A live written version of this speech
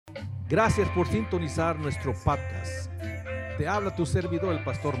Gracias por sintonizar nuestro podcast. Te habla tu servidor, el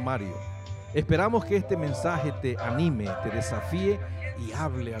pastor Mario. Esperamos que este mensaje te anime, te desafíe y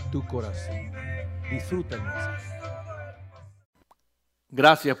hable a tu corazón. Disfruta el mensaje.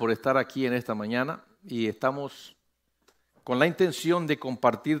 Gracias por estar aquí en esta mañana y estamos con la intención de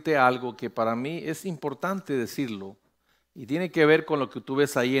compartirte algo que para mí es importante decirlo y tiene que ver con lo que tú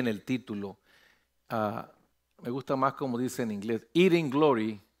ves ahí en el título. Me gusta más como dice en inglés, Eating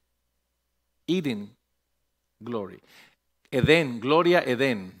Glory. Edén, Gloria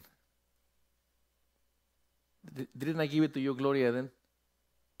Edén. Didn't I give it to you, Gloria Edén?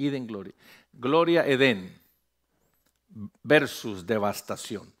 Eden Glory. Gloria Edén versus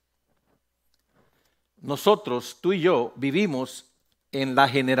Devastación. Nosotros, tú y yo, vivimos en la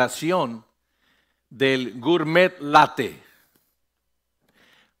generación del gourmet latte.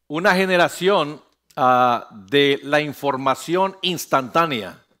 Una generación de la información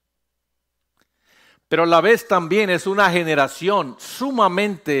instantánea. Pero a la vez también es una generación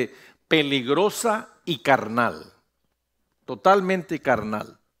sumamente peligrosa y carnal. Totalmente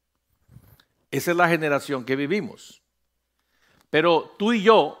carnal. Esa es la generación que vivimos. Pero tú y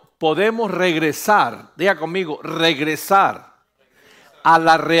yo podemos regresar, diga conmigo, regresar a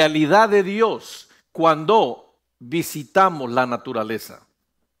la realidad de Dios cuando visitamos la naturaleza.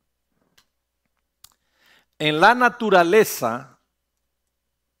 En la naturaleza,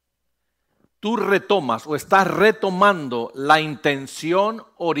 tú retomas o estás retomando la intención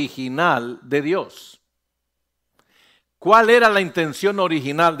original de Dios. ¿Cuál era la intención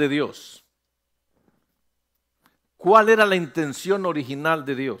original de Dios? ¿Cuál era la intención original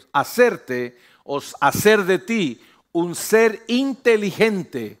de Dios? Hacer de ti un ser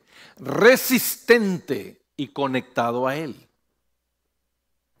inteligente, resistente y conectado a Él.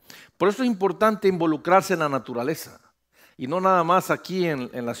 Por eso es importante involucrarse en la naturaleza. Y no nada más aquí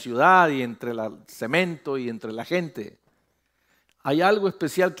en la ciudad y entre el cemento y entre la gente. Hay algo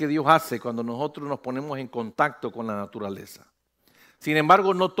especial que Dios hace cuando nosotros nos ponemos en contacto con la naturaleza. Sin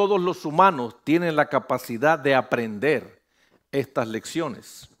embargo, no todos los humanos tienen la capacidad de aprender estas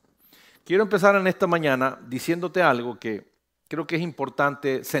lecciones. Quiero empezar en esta mañana diciéndote algo que creo que es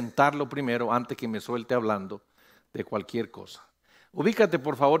importante sentarlo primero antes que me suelte hablando de cualquier cosa. Ubícate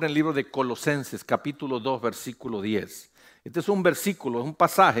por favor en el libro de Colosenses, capítulo 2, versículo 10. Este es un versículo, es un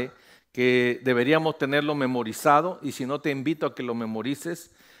pasaje que deberíamos tenerlo memorizado y si no te invito a que lo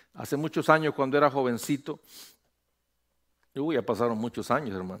memorices. Hace muchos años cuando era jovencito, ya pasaron muchos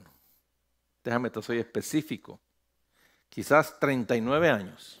años, hermano. Déjame te soy específico. Quizás 39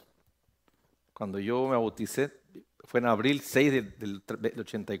 años. Cuando yo me bauticé, fue en abril 6 del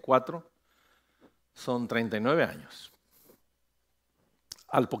 84, son 39 años.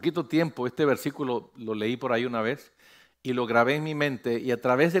 Al poquito tiempo, este versículo lo leí por ahí una vez y lo grabé en mi mente y a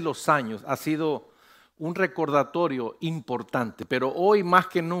través de los años ha sido un recordatorio importante, pero hoy más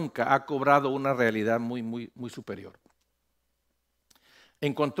que nunca ha cobrado una realidad muy, muy, muy superior.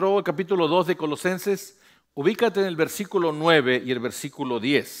 Encontró el capítulo 2 de Colosenses, ubícate en el versículo 9 y el versículo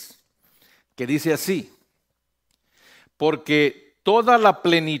 10, que dice así: porque toda la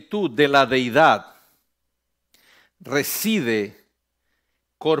plenitud de la deidad reside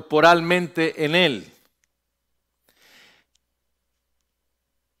corporalmente en Él.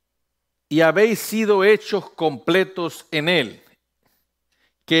 Y habéis sido hechos completos en Él,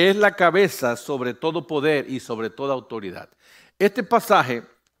 que es la cabeza sobre todo poder y sobre toda autoridad. Este pasaje,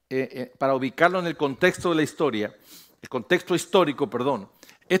 para ubicarlo en el contexto de la historia, el contexto histórico,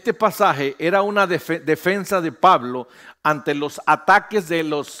 este pasaje era una defensa de Pablo ante los ataques de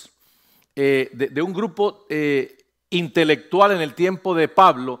un grupo intelectual en el tiempo de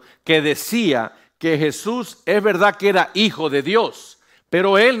Pablo que decía que Jesús es verdad que era hijo de Dios,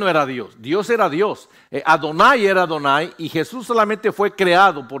 pero Él no era Dios, Dios era Dios. Adonai era Adonai y Jesús solamente fue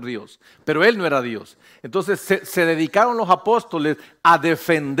creado por Dios, pero Él no era Dios. Entonces se dedicaron los apóstoles a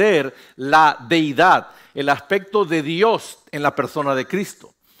defender la deidad, el aspecto de Dios en la persona de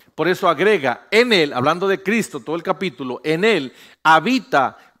Cristo. Por eso agrega, en Él, hablando de Cristo, todo el capítulo, en Él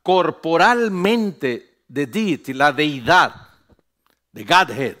habita corporalmente the deity, la deidad, the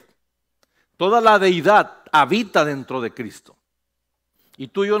Godhead. Toda la deidad habita dentro de Cristo. Y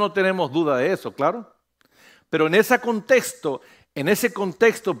tú y yo no tenemos duda de eso, claro. Pero en ese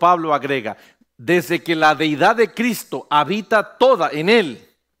contexto Pablo agrega, desde que la deidad de Cristo habita toda en Él,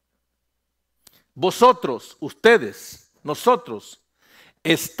 vosotros, ustedes, nosotros,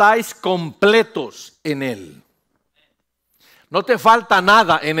 estáis completos en Él. No te falta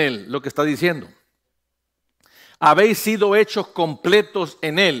nada en Él, lo que está diciendo. Habéis sido hechos completos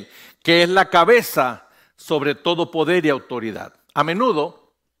en Él, que es la cabeza sobre todo poder y autoridad. A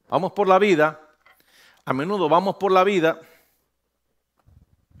menudo Vamos por la vida, a menudo vamos por la vida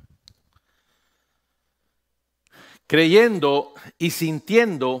creyendo y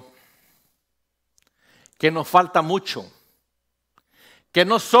sintiendo que nos falta mucho, que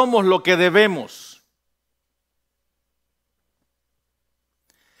no somos lo que debemos,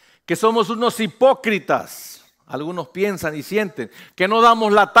 que somos unos hipócritas. Algunos piensan y sienten que no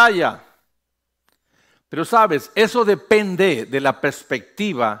damos la talla. Pero sabes, eso depende de la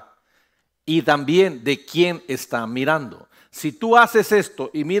perspectiva y también de quién está mirando. Si tú haces esto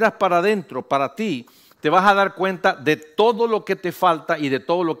y miras para adentro, para ti, te vas a dar cuenta de todo lo que te falta y de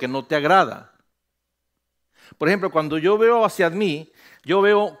todo lo que no te agrada. Por ejemplo, cuando yo veo hacia mí, yo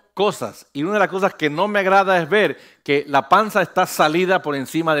veo cosas, y una de las cosas que no me agrada es ver que la panza está salida por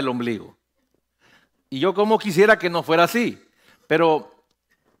encima del ombligo. Y yo como quisiera que no fuera así, pero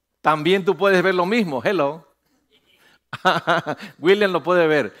también tú puedes ver lo mismo. Hello. William lo puede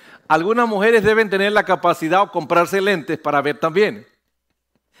ver. Algunas mujeres deben tener la capacidad o comprarse lentes para ver también.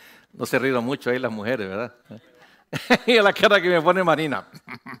 No se rieron mucho ahí las mujeres, ¿verdad? Y a la cara que me pone Marina.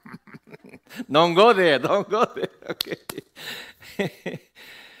 Don't go there, don't go there. Okay.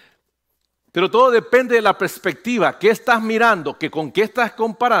 Pero todo depende de la perspectiva, qué estás mirando, que con qué estás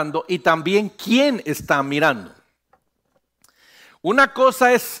comparando y también quién está mirando. Una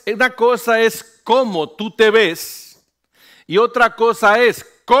cosa es cómo tú te ves y otra cosa es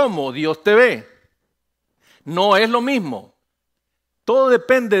cómo Dios te ve. No es lo mismo. Todo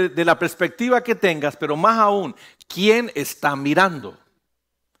depende de la perspectiva que tengas, pero más aún, quién está mirando.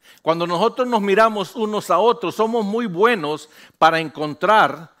 Cuando nosotros nos miramos unos a otros, somos muy buenos para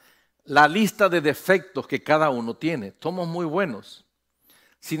encontrar la lista de defectos que cada uno tiene. Somos muy buenos.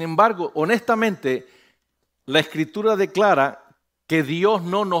 Sin embargo, honestamente, la Escritura declara que Dios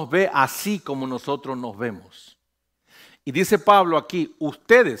no nos ve así como nosotros nos vemos. Y dice Pablo aquí,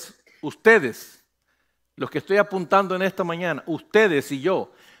 ustedes, los que estoy apuntando en esta mañana, ustedes y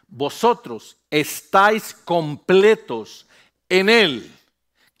yo, vosotros estáis completos en Él.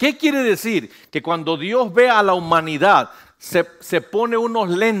 ¿Qué quiere decir? Que cuando Dios ve a la humanidad, se pone unos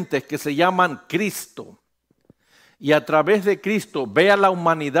lentes que se llaman Cristo. Y a través de Cristo ve a la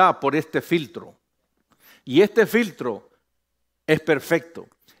humanidad por este filtro. Y este filtro es perfecto.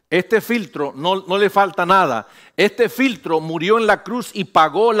 Este filtro no le falta nada. Este filtro murió en la cruz y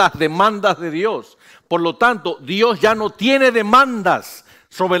pagó las demandas de Dios. Por lo tanto, Dios ya no tiene demandas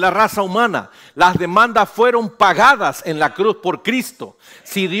sobre la raza humana. Las demandas fueron pagadas en la cruz por Cristo.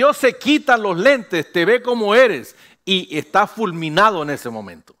 Si Dios se quita los lentes, te ve como eres y está fulminado en ese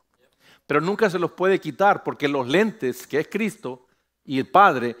momento. Pero nunca se los puede quitar porque los lentes, que es Cristo y el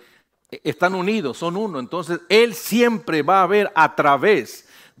Padre, están unidos, son uno. Entonces, Él siempre va a ver a través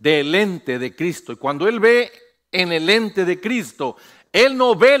del lente de Cristo. Y cuando Él ve en el lente de Cristo, Él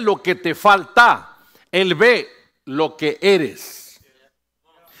no ve lo que te falta, Él ve lo que eres.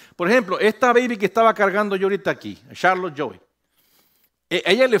 Por ejemplo, esta baby que estaba cargando yo ahorita aquí, Charlotte Joy, a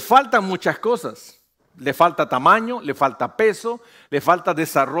ella le faltan muchas cosas. Le falta tamaño, le falta peso, le falta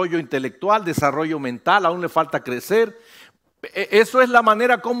desarrollo intelectual, desarrollo mental, aún le falta crecer. Eso es la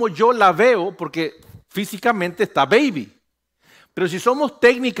manera como yo la veo, porque físicamente está baby. Pero si somos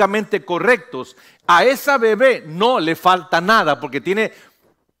técnicamente correctos, a esa bebé no le falta nada, porque tiene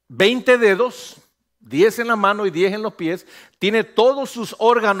 20 dedos, 10 en la mano y 10 en los pies, tiene todos sus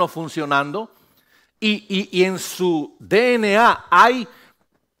órganos funcionando y en su DNA hay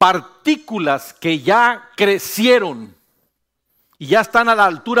partículas que ya crecieron y ya están a la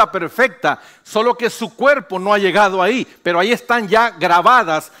altura perfecta, solo que su cuerpo no ha llegado ahí, pero ahí están ya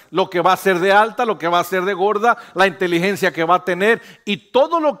grabadas lo que va a ser de alta, lo que va a ser de gorda, la inteligencia que va a tener y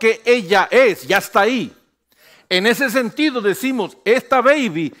todo lo que ella es, ya está ahí. En ese sentido decimos, esta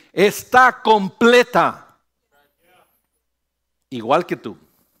baby está completa, igual que tú.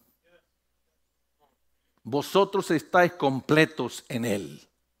 Vosotros estáis completos en Él.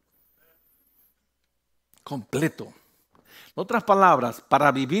 Completo. En otras palabras,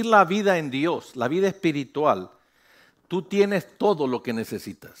 para vivir la vida en Dios, la vida espiritual, tú tienes todo lo que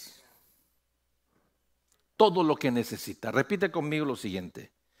necesitas. Todo lo que necesitas. Repite conmigo lo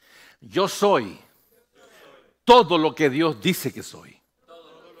siguiente. Yo soy todo lo que Dios dice que soy.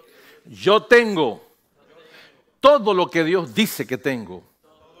 Yo tengo todo lo que Dios dice que tengo.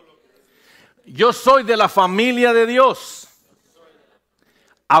 Yo soy de la familia de Dios,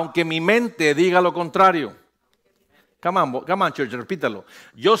 aunque mi mente diga lo contrario. Come on, church, repítalo.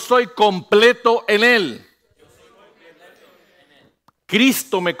 Yo soy completo en Él.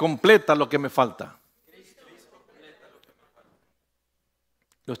 Cristo me completa lo que me falta.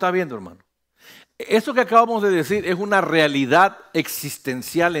 ¿Lo está viendo, hermano? Eso que acabamos de decir es una realidad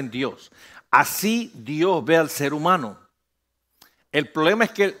existencial en Dios. Así Dios ve al ser humano. El problema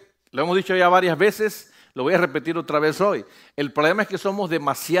es que, lo hemos dicho ya varias veces, lo voy a repetir otra vez hoy. El problema es que somos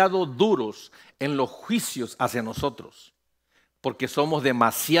demasiado duros en los juicios hacia nosotros. Porque somos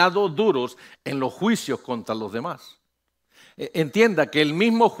demasiado duros en los juicios contra los demás. Entienda que el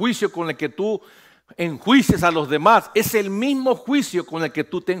mismo juicio con el que tú enjuicias a los demás es el mismo juicio con el que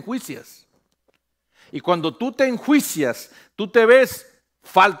tú te enjuicias. Y cuando tú te enjuicias, tú te ves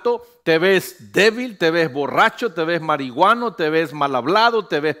falto, te ves débil, te ves borracho, te ves marihuano, te ves mal hablado,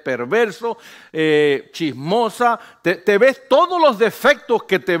 te ves perverso, chismosa, te ves todos los defectos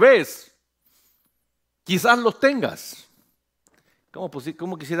que te ves. Quizás los tengas.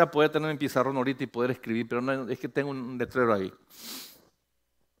 ¿Cómo quisiera poder tener un pizarrón ahorita y poder escribir? Pero no, es que tengo un letrero ahí.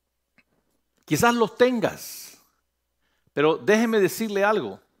 Quizás los tengas, pero déjeme decirle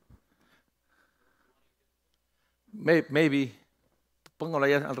algo. Maybe, póngalo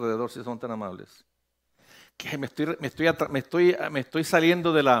allá alrededor si son tan amables. Que me estoy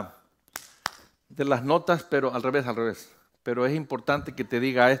saliendo de las notas, pero al revés. Pero es importante que te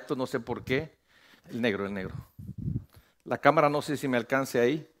diga esto, no sé por qué. El negro. La cámara no sé si me alcance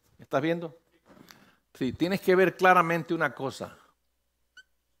ahí. ¿Estás viendo? Sí, tienes que ver claramente una cosa.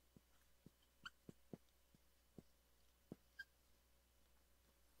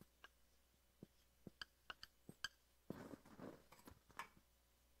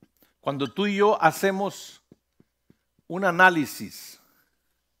 Cuando tú y yo hacemos un análisis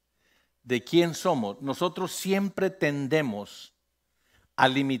de quién somos, nosotros siempre tendemos a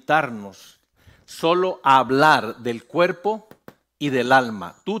limitarnos solo a hablar del cuerpo y del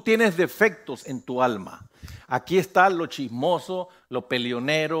alma. Tú tienes defectos en tu alma. Aquí está lo chismoso, lo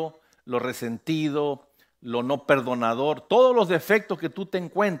peleonero, lo resentido, lo no perdonador. Todos los defectos que tú te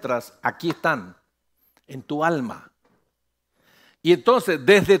encuentras, aquí están, en tu alma. Y entonces,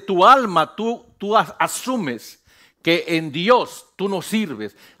 desde tu alma, tú asumes que en Dios tú no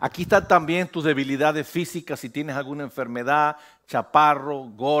sirves. Aquí están también tus debilidades físicas, si tienes alguna enfermedad, chaparro,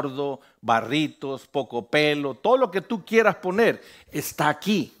 gordo, barritos, poco pelo, todo lo que tú quieras poner está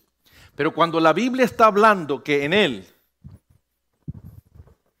aquí. Pero cuando la Biblia está hablando que en Él,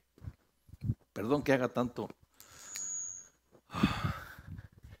 perdón que haga tanto,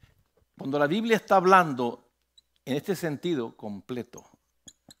 cuando la Biblia está hablando en este sentido completo,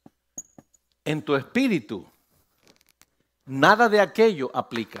 en tu espíritu, nada de aquello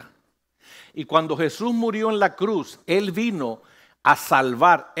aplica. Y cuando Jesús murió en la cruz, Él vino a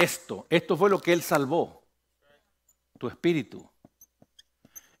salvar esto. Esto fue lo que Él salvó, tu espíritu.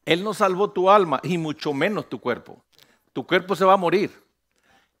 Él no salvó tu alma y mucho menos tu cuerpo. Tu cuerpo se va a morir.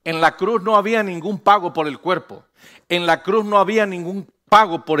 En la cruz no había ningún pago por el cuerpo. En la cruz no había ningún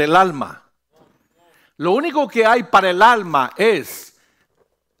pago por el alma. Lo único que hay para el alma es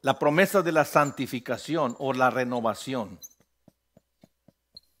la promesa de la santificación o la renovación.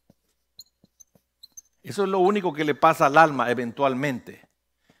 Eso es lo único que le pasa al alma eventualmente.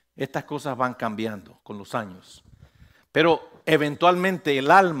 Estas cosas van cambiando con los años. Pero eventualmente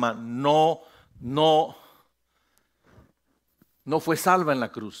el alma no fue salva en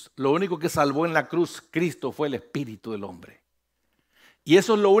la cruz. Lo único que salvó en la cruz Cristo fue el espíritu del hombre. Y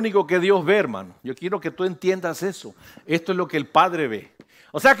eso es lo único que Dios ve, hermano. Yo quiero que tú entiendas eso. Esto es lo que el Padre ve.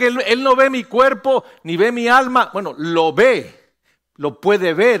 O sea que Él no ve mi cuerpo ni ve mi alma. Bueno, lo ve, lo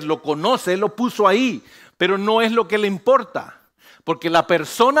puede ver, lo conoce, Él lo puso ahí. Pero no es lo que le importa. Porque la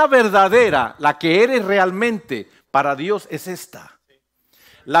persona verdadera, la que eres realmente para Dios es esta.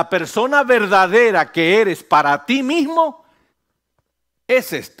 La persona verdadera que eres para ti mismo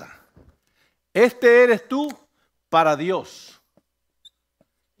es esta. Este eres tú para Dios.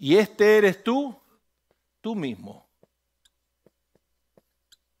 Y este eres tú mismo.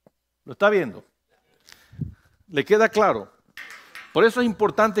 ¿Lo está viendo? ¿Le queda claro? Por eso es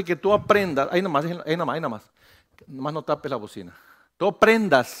importante que tú aprendas. Ahí nomás. Nomás no tapes la bocina. Tú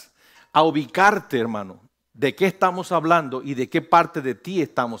aprendas a ubicarte, hermano, de qué estamos hablando y de qué parte de ti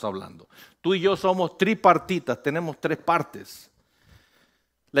estamos hablando. Tú y yo somos tripartitas, tenemos tres partes.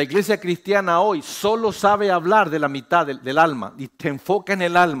 La iglesia cristiana hoy solo sabe hablar de la mitad del alma y se enfoca en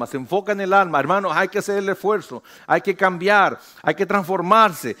el alma, Hermanos, hay que hacer el esfuerzo, hay que cambiar, hay que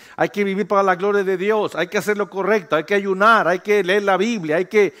transformarse, hay que vivir para la gloria de Dios, hay que hacer lo correcto, hay que ayunar, hay que leer la Biblia, y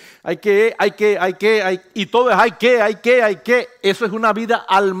todo es hay que. Eso es una vida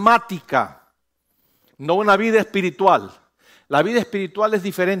almática, no una vida espiritual. La vida espiritual es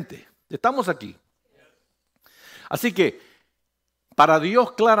diferente. Estamos aquí. Así que, para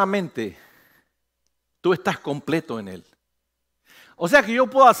Dios claramente, tú estás completo en Él. O sea que yo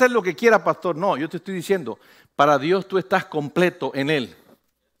puedo hacer lo que quiera, pastor. No, yo te estoy diciendo, para Dios tú estás completo en Él.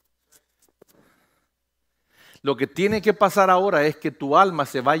 Lo que tiene que pasar ahora es que tu alma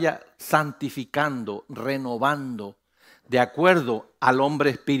se vaya santificando, renovando, de acuerdo al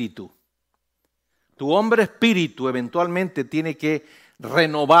hombre espíritu. Tu hombre espíritu eventualmente tiene que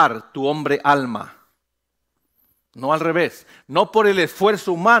renovar tu hombre alma. No al revés. No por el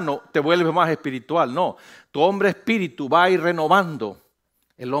esfuerzo humano te vuelves más espiritual. No. Tu hombre espíritu va a ir renovando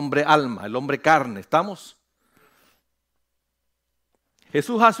el hombre alma, el hombre carne. ¿Estamos?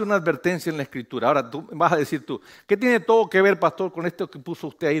 Jesús hace una advertencia en la Escritura. Ahora tú vas a decir tú, ¿qué tiene todo que ver, pastor, con esto que puso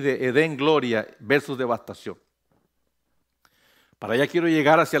usted ahí de Edén, Gloria versus Devastación? Para allá quiero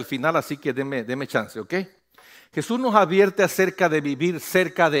llegar hacia el final, así que deme chance, ¿ok? Jesús nos advierte acerca de vivir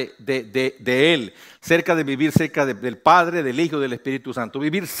cerca de Él, cerca de vivir cerca del Padre, del Hijo y del Espíritu Santo.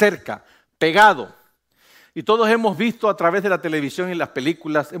 Vivir cerca, pegado. Y todos hemos visto a través de la televisión y las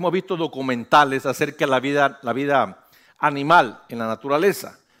películas, hemos visto documentales acerca de la vida animal en la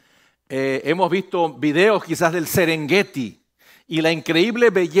naturaleza. Hemos visto videos quizás del Serengeti y la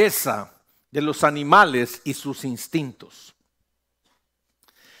increíble belleza de los animales y sus instintos.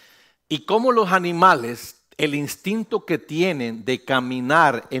 Y cómo los animales, el instinto que tienen de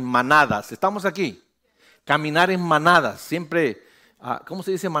caminar en manadas. ¿Estamos aquí? Caminar en manadas. Siempre, ¿cómo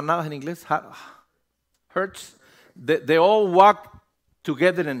se dice manadas en inglés? Herds. They all walk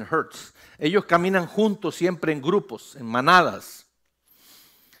together in herds. Ellos caminan juntos siempre en grupos, en manadas.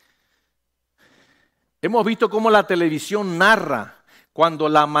 Hemos visto cómo la televisión narra cuando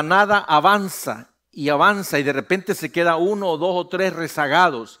la manada avanza y de repente se queda uno o dos o tres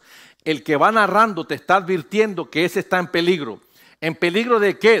rezagados. El que va narrando te está advirtiendo que ese está en peligro. ¿En peligro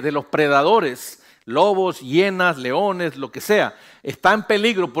de qué? De los predadores, lobos, hienas, leones, lo que sea. Está en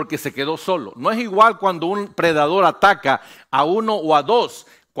peligro porque se quedó solo. No es igual cuando un predador ataca a uno o a dos,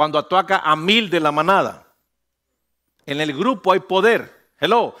 cuando ataca a 1000 de la manada. En el grupo hay poder.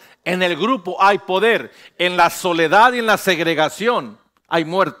 Hello. En el grupo hay poder. En la soledad y en la segregación hay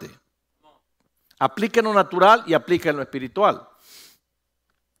muerte. Aplica en lo natural y aplica en lo espiritual.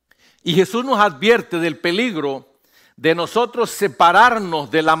 Y Jesús nos advierte del peligro de nosotros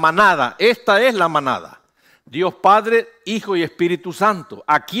separarnos de la manada. Esta es la manada. Dios Padre, Hijo y Espíritu Santo.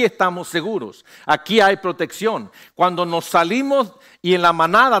 Aquí estamos seguros. Aquí hay protección. Cuando nos salimos y en la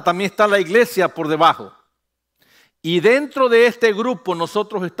manada también está la iglesia por debajo. Y dentro de este grupo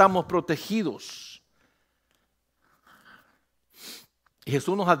nosotros estamos protegidos. Y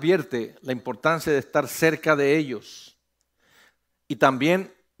Jesús nos advierte la importancia de estar cerca de ellos. Y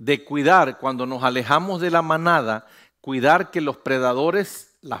también de cuidar, cuando nos alejamos de la manada, cuidar que los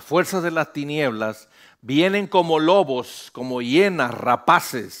predadores, las fuerzas de las tinieblas, vienen como lobos, como hienas,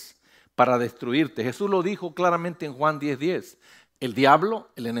 rapaces, para destruirte. Jesús lo dijo claramente en Juan 10:10. El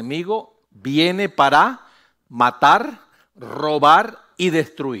diablo, el enemigo, viene para matar, robar y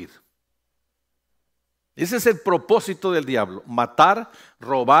destruir. Ese es el propósito del diablo, matar,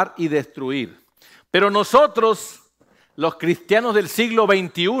 robar y destruir. Pero nosotros, los cristianos del siglo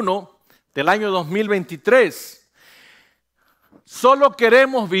XXI, del año 2023, solo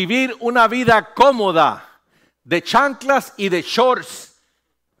queremos vivir una vida cómoda, de chanclas y de shorts,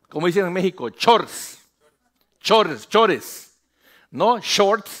 como dicen en México, chores, no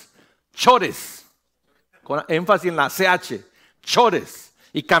shorts, chores, con énfasis en la CH, chores,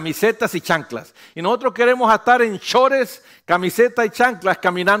 y camisetas y chanclas. Y nosotros queremos estar en chores, camiseta y chanclas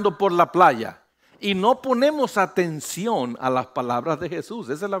caminando por la playa. Y no ponemos atención a las palabras de Jesús,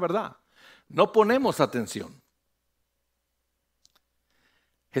 esa es la verdad. No ponemos atención.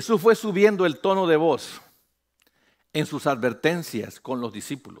 Jesús fue subiendo el tono de voz en sus advertencias con los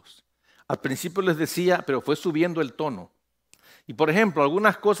discípulos. Al principio les decía, pero fue subiendo el tono. Y por ejemplo,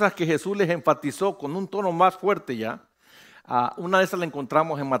 algunas cosas que Jesús les enfatizó con un tono más fuerte ya, una de esas la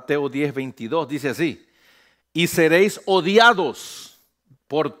encontramos en Mateo 10:22, dice así: y seréis odiados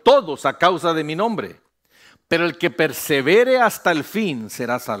por todos a causa de mi nombre, pero el que persevere hasta el fin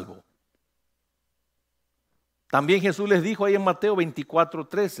será salvo. También Jesús les dijo ahí en Mateo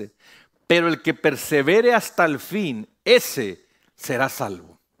 24:13, pero el que persevere hasta el fin, ese será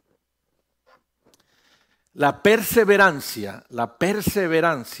salvo. La perseverancia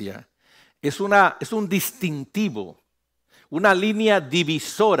es un distintivo, una línea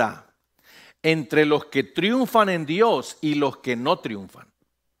divisora entre los que triunfan en Dios y los que no triunfan.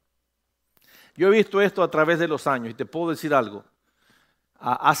 Yo he visto esto a través de los años y te puedo decir algo.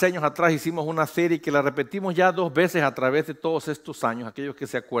 Hace años atrás hicimos una serie que la repetimos ya 2 veces a través de todos estos años, aquellos que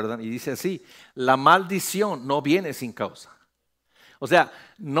se acuerdan, y dice así: la maldición no viene sin causa. O sea,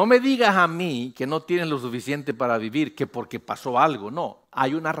 no me digas a mí que no tienes lo suficiente para vivir, que porque pasó algo. No,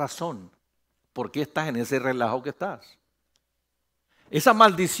 hay una razón. ¿Por qué estás en ese relajo que estás? Esa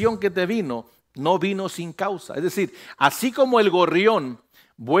maldición que te vino, no vino sin causa. Es decir, así como el gorrión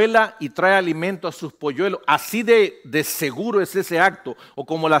vuela y trae alimento a sus polluelos, así de seguro es ese acto. O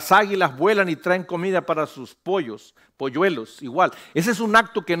como las águilas vuelan y traen comida para sus polluelos, igual. Ese es un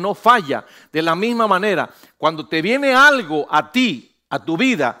acto que no falla. De la misma manera, cuando te viene algo a ti, a tu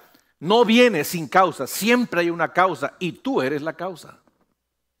vida, no viene sin causa. Siempre hay una causa y tú eres la causa.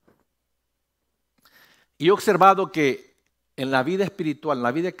 Y he observado que en la vida espiritual, en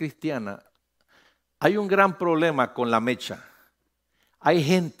la vida cristiana, hay un gran problema con la mecha. Hay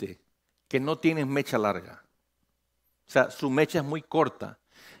gente que no tiene mecha larga. O sea, su mecha es muy corta.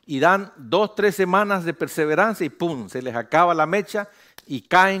 Y dan 2, 3 semanas de perseverancia y ¡pum! Se les acaba la mecha y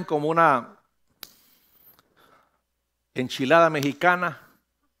caen como una enchilada mexicana.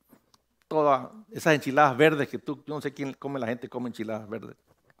 Todas esas enchiladas verdes que yo no sé quién come, la gente come enchiladas verdes.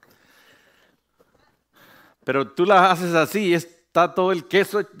 Pero tú las haces así y está todo el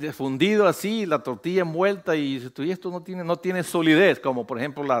queso fundido así, la tortilla envuelta y esto no tiene solidez, como por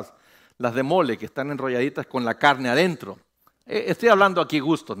ejemplo las de mole que están enrolladitas con la carne adentro. Estoy hablando aquí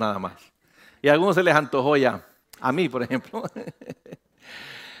gustos nada más. Y a algunos se les antojó ya, a mí por ejemplo.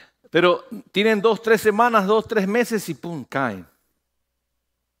 Pero tienen 2, 3 semanas, 2, 3 meses y ¡pum! Caen.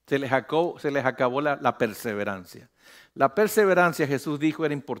 Se les acabó la perseverancia. La perseverancia, Jesús dijo,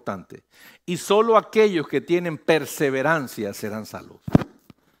 era importante. Y solo aquellos que tienen perseverancia serán salvos.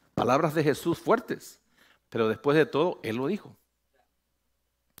 Palabras de Jesús fuertes. Pero después de todo, Él lo dijo.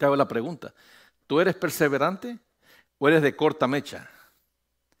 Te hago la pregunta. ¿Tú eres perseverante o eres de corta mecha?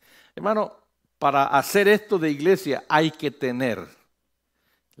 Hermano, para hacer esto de iglesia hay que tener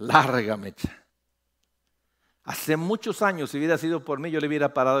larga mecha. Hace muchos años, si hubiera sido por mí, yo le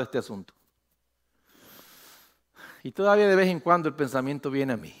hubiera parado este asunto. Y todavía de vez en cuando el pensamiento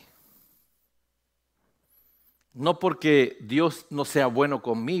viene a mí. No porque Dios no sea bueno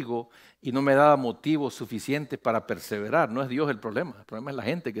conmigo y no me da motivos suficientes para perseverar. No es Dios el problema es la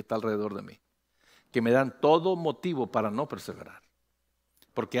gente que está alrededor de mí. Que me dan todo motivo para no perseverar.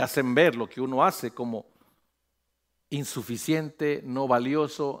 Porque hacen ver lo que uno hace como insuficiente, no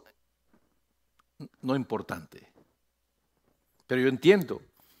valioso, no importante. Pero yo entiendo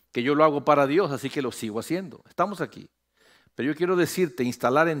que yo lo hago para Dios, así que lo sigo haciendo. Estamos aquí. Pero yo quiero decirte,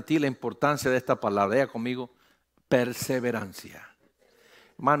 instalar en ti la importancia de esta palabra. Diga conmigo, perseverancia.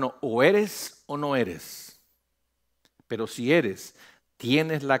 Hermano, o eres o no eres. Pero si eres,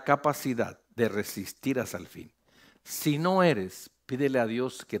 tienes la capacidad de resistir hasta el fin. Si no eres, pídele a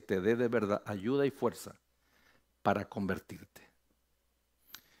Dios que te dé de verdad ayuda y fuerza para convertirte.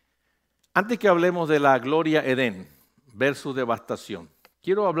 Antes que hablemos de la Gloria Edén versus Devastación,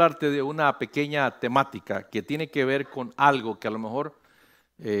 quiero hablarte de una pequeña temática que tiene que ver con algo que a lo mejor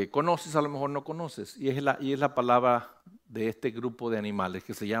conoces, a lo mejor no conoces, y es la palabra de este grupo de animales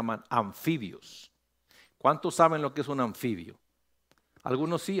que se llaman anfibios. ¿Cuántos saben lo que es un anfibio?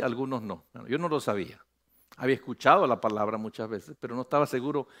 Algunos sí, algunos no. Yo no lo sabía. Había escuchado la palabra muchas veces, pero no estaba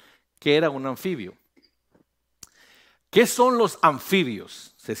seguro que era un anfibio. ¿Qué son los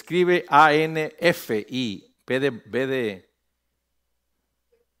anfibios? Se escribe A-N-F-I, B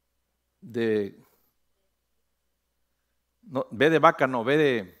de vaca, no, B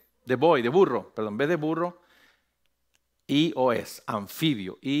de burro, perdón, B de burro, I-O-S,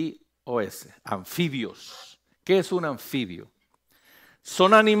 anfibio, I-O-S, anfibios. ¿Qué es un anfibio?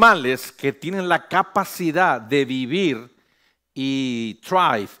 Son animales que tienen la capacidad de vivir y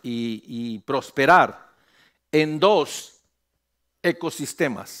thrive y prosperar en 2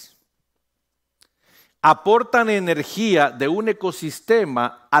 ecosistemas. Aportan energía de un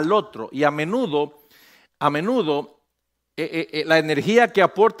ecosistema al otro y a menudo la energía que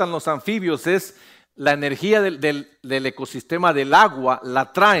aportan los anfibios es la energía del ecosistema del agua,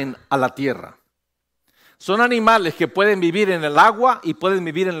 la traen a la tierra. Son animales que pueden vivir en el agua y pueden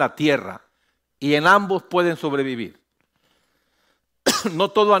vivir en la tierra y en ambos pueden sobrevivir. No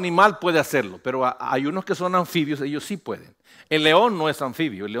todo animal puede hacerlo, pero hay unos que son anfibios, ellos sí pueden. El león no es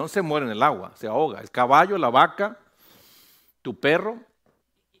anfibio, el león se muere en el agua, se ahoga. El caballo, la vaca, tu perro,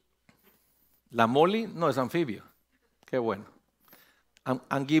 la Molly no es anfibio. Qué bueno.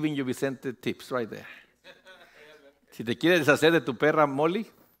 I'm giving you Vicente tips right there. Si te quieres deshacer de tu perra Molly,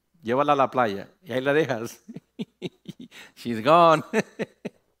 llévala a la playa y ahí la dejas. She's gone.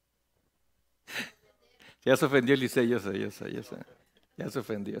 Ya se ofendió Eliseo, yo sé. Ya se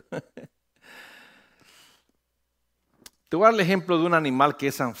ofendió. Te voy a dar el ejemplo de un animal que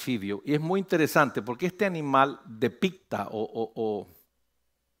es anfibio y es muy interesante porque este animal depicta o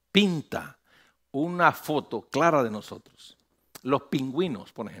pinta una foto clara de nosotros. Los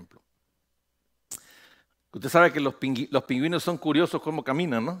pingüinos, por ejemplo. Usted sabe que los pingüinos son curiosos cómo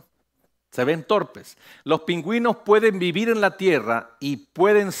caminan, ¿no? Se ven torpes. Los pingüinos pueden vivir en la tierra y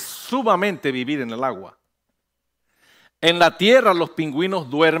pueden sumamente vivir en el agua. En la tierra los pingüinos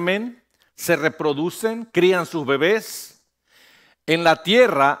duermen, se reproducen, crían sus bebés. En la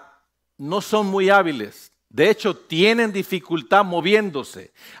tierra no son muy hábiles. De hecho, tienen dificultad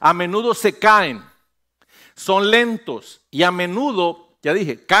moviéndose. A menudo se caen. Son lentos y a menudo, ya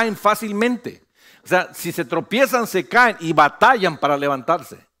dije, caen fácilmente. O sea, si se tropiezan, se caen y batallan para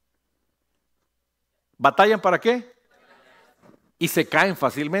levantarse. ¿Batallan para qué? Y se caen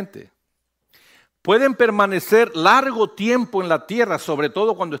fácilmente. Pueden permanecer largo tiempo en la tierra, sobre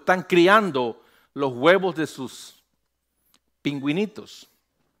todo cuando están criando los huevos de sus pingüinitos.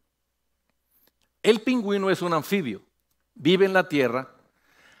 El pingüino es un anfibio, vive en la tierra,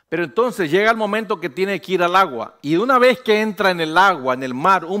 pero entonces llega el momento que tiene que ir al agua. Y una vez que entra en el agua, en el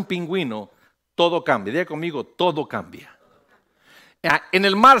mar, un pingüino, todo cambia. Diga conmigo, todo cambia. En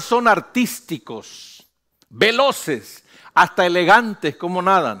el mar son artísticos, veloces, hasta elegantes como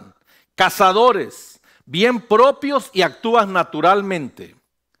nadan, cazadores, bien propios y actúan naturalmente.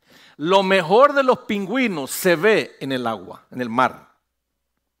 Lo mejor de los pingüinos se ve en el agua, en el mar.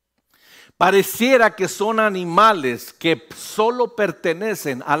 Pareciera que son animales que solo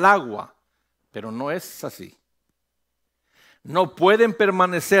pertenecen al agua, pero no es así. No pueden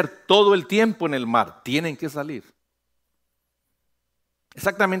permanecer todo el tiempo en el mar, tienen que salir.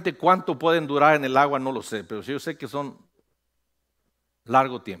 Exactamente cuánto pueden durar en el agua no lo sé, pero yo sé que son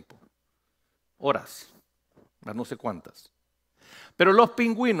largo tiempo, horas, no sé cuántas. Pero los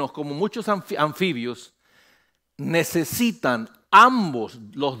pingüinos, como muchos anfibios, necesitan ambos,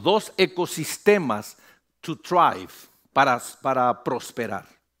 los dos ecosistemas, to thrive, para prosperar.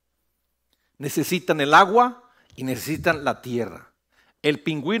 Necesitan el agua y necesitan la tierra. El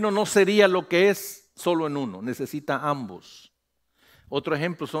pingüino no sería lo que es solo en uno, necesita ambos. Otro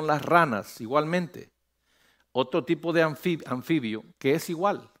ejemplo son las ranas, igualmente. Otro tipo de anfibio que es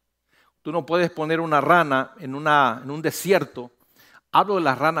igual. Tú no puedes poner una rana en un desierto. Hablo de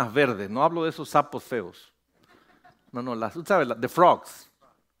las ranas verdes, no hablo de esos sapos feos. No, tú sabes, the frogs,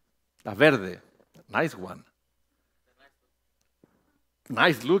 las verdes. Nice one.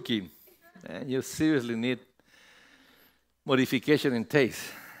 Nice looking. You seriously need modification in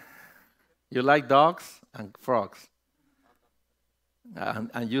taste. You like dogs and frogs.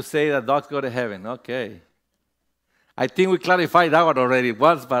 And you say that dogs go to heaven. Okay. I think we clarified that one already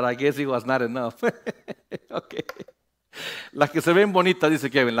once, but I guess it was not enough. Okay. Las que se ven bonitas,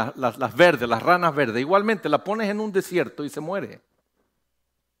 dice Kevin, las verdes, las ranas verdes. Igualmente, la pones en un desierto y se muere.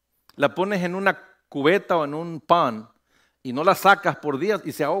 La pones en una cubeta o en un pan y no la sacas por días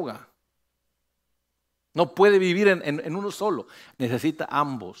y se ahoga. No puede vivir en uno solo. Necesita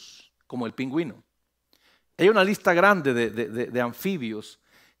ambos, como el pingüino. Hay una lista grande de anfibios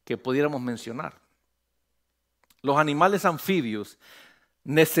que pudiéramos mencionar. Los animales anfibios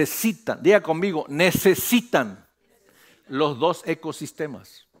necesitan, diga conmigo, necesitan los dos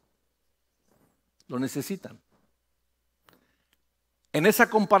ecosistemas. Lo necesitan. En esa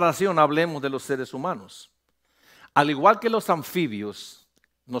comparación hablemos de los seres humanos. Al igual que los anfibios,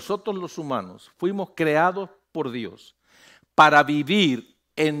 nosotros los humanos fuimos creados por Dios para vivir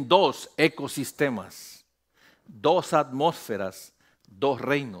en dos ecosistemas, dos atmósferas, dos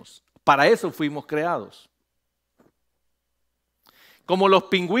reinos. Para eso fuimos creados. Como los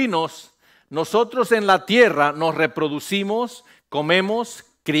pingüinos, nosotros en la tierra nos reproducimos, comemos,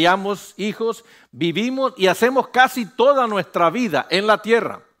 criamos hijos, vivimos y hacemos casi toda nuestra vida en la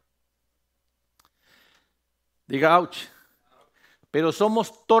tierra. Diga, ouch. Pero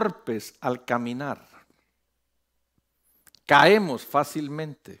somos torpes al caminar. Caemos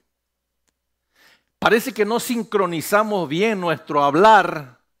fácilmente. Parece que no sincronizamos bien nuestro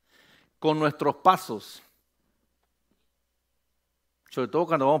hablar con nuestros pasos. Sobre todo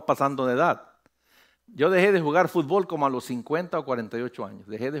cuando vamos pasando de edad. Yo dejé de jugar fútbol como a los 50 o 48 años.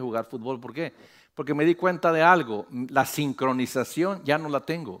 Dejé de jugar fútbol, ¿por qué? Porque me di cuenta de algo. La sincronización ya no la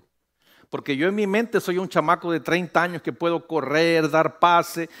tengo. Porque yo en mi mente soy un chamaco de 30 años que puedo correr, dar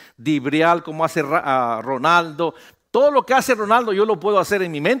pase, dribblear como hace Ronaldo. Todo lo que hace Ronaldo yo lo puedo hacer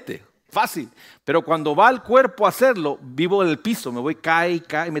en mi mente. Fácil. Pero cuando va el cuerpo a hacerlo, vivo del piso, me voy, cae,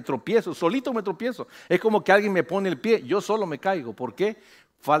 me tropiezo, solito me tropiezo. Es como que alguien me pone el pie, yo solo me caigo. ¿Por qué?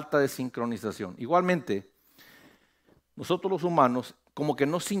 Falta de sincronización. Igualmente, nosotros los humanos como que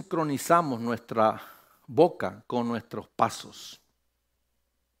no sincronizamos nuestra boca con nuestros pasos.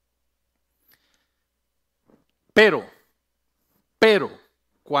 Pero,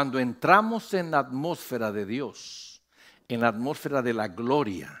 cuando entramos en la atmósfera de Dios, en la atmósfera de la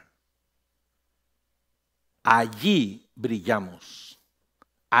gloria, allí brillamos,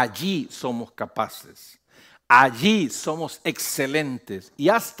 allí somos capaces, allí somos excelentes y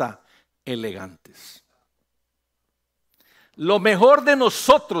hasta elegantes. Lo mejor de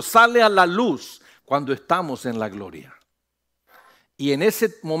nosotros sale a la luz cuando estamos en la gloria. Y en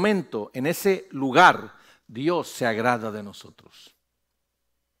ese momento, en ese lugar, Dios se agrada de nosotros.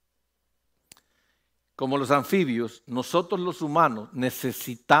 Como los anfibios, nosotros los humanos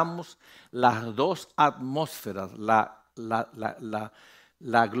necesitamos las dos atmósferas, la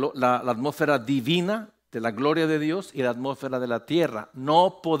atmósfera divina de la gloria de Dios y la atmósfera de la tierra.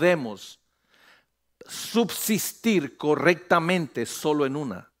 No podemos subsistir correctamente solo en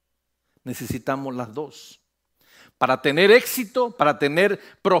una. Necesitamos las dos. Para tener éxito, para tener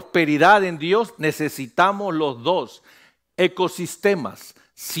prosperidad en Dios, necesitamos los dos ecosistemas,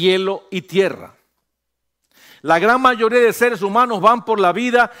 cielo y tierra. La gran mayoría de seres humanos van por la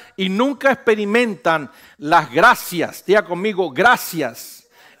vida y nunca experimentan las gracias, diga conmigo, gracias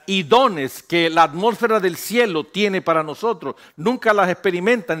y dones que la atmósfera del cielo tiene para nosotros. Nunca las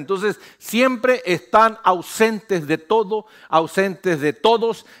experimentan, entonces siempre están ausentes de todo, ausentes de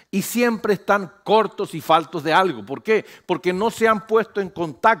todos y siempre están cortos y faltos de algo. ¿Por qué? Porque no se han puesto en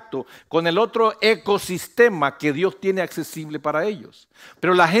contacto con el otro ecosistema que Dios tiene accesible para ellos.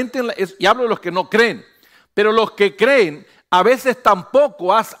 Pero la gente, y hablo de los que no creen, pero los que creen a veces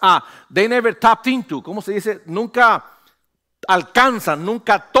tampoco they never tapped into, ¿cómo se dice? Nunca alcanzan,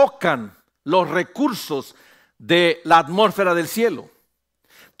 nunca tocan los recursos de la atmósfera del cielo.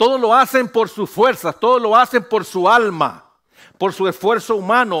 Todo lo hacen por sus fuerzas, todo lo hacen por su alma, por su esfuerzo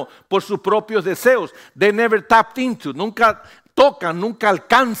humano, por sus propios deseos. They never tapped into, nunca tocan, nunca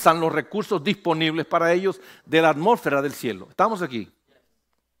alcanzan los recursos disponibles para ellos de la atmósfera del cielo. ¿Estamos aquí?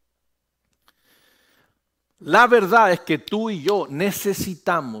 La verdad es que tú y yo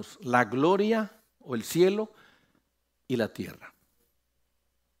necesitamos la gloria o el cielo y la tierra.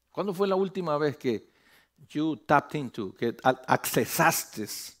 ¿Cuándo fue la última vez que you tapped into, que accesaste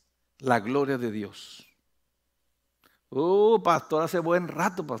la gloria de Dios? Pastor, hace buen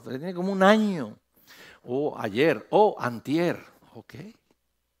rato, pastor, tiene como un año. Ayer, antier. Ok.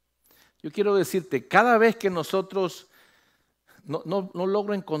 Yo quiero decirte, cada vez que nosotros, no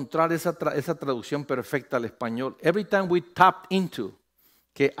logro encontrar esa traducción perfecta al español. Every time we tap into,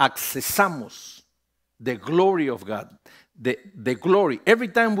 que accesamos the glory of God, the glory.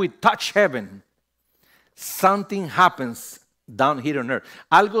 Every time we touch heaven, something happens down here on earth.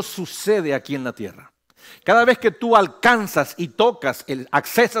 Algo sucede aquí en la tierra. Cada vez que tú alcanzas y tocas,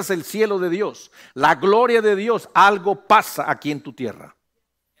 accesas el cielo de Dios, la gloria de Dios, algo pasa aquí en tu tierra.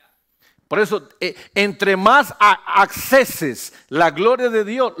 Por eso, entre más acceses la gloria de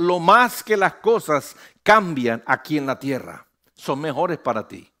Dios, lo más que las cosas cambian aquí en la tierra. Son mejores para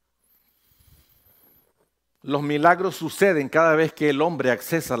ti. Los milagros suceden cada vez que el hombre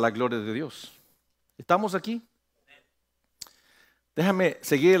accesa la gloria de Dios. ¿Estamos aquí? Déjame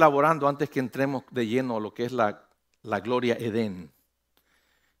seguir elaborando antes que entremos de lleno a lo que es la gloria Edén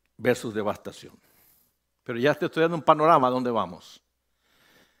versus devastación. Pero ya te estoy dando un panorama a dónde vamos.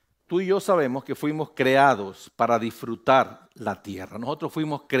 Tú y yo sabemos que fuimos creados para disfrutar la tierra. Nosotros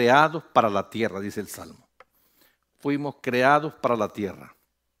fuimos creados para la tierra, dice el Salmo. Fuimos creados para la tierra.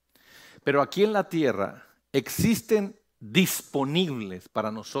 Pero aquí en la tierra existen disponibles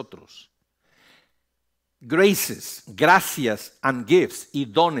para nosotros graces, gracias and gifts y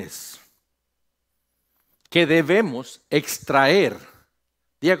dones que debemos extraer,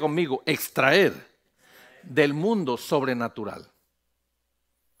 diga conmigo, extraer del mundo sobrenatural.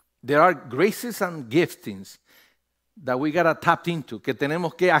 There are graces and giftings that we gotta tap into, que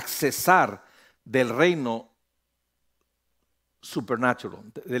tenemos que accesar del reino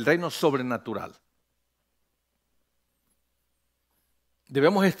supernatural, del reino sobrenatural.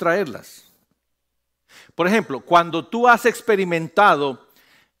 Debemos extraerlas. Por ejemplo, cuando tú has experimentado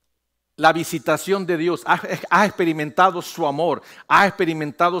la visitación de Dios, has experimentado su amor, has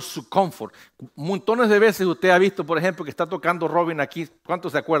experimentado su confort. Montones de veces usted ha visto, por ejemplo, que está tocando Robin aquí,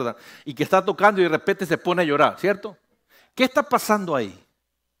 ¿cuántos se acuerdan? Y que está tocando y de repente se pone a llorar, ¿cierto? ¿Qué está pasando ahí?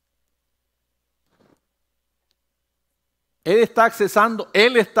 ¿Él está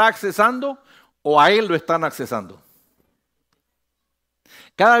accesando o a él lo están accesando?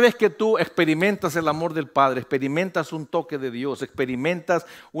 Cada vez que tú experimentas el amor del Padre, experimentas un toque de Dios, experimentas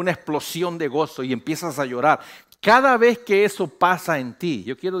una explosión de gozo y empiezas a llorar, cada vez que eso pasa en ti,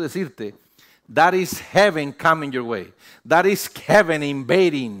 yo quiero decirte, That is heaven coming your way. That is heaven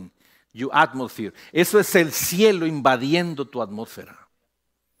invading your atmosphere. Eso es el cielo invadiendo tu atmósfera.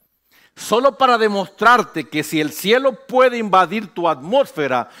 Solo para demostrarte que si el cielo puede invadir tu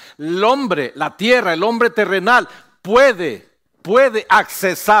atmósfera, el hombre, la tierra, el hombre terrenal puede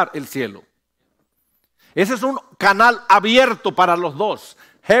accesar el cielo. Ese es un canal abierto para los dos.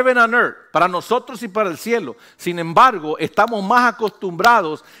 Heaven and earth, para nosotros y para el cielo. Sin embargo, estamos más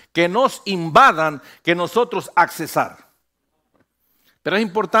acostumbrados que nos invadan que nosotros accesar. Pero es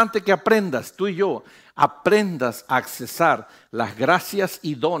importante que aprendas, tú y yo, aprendas a accesar las gracias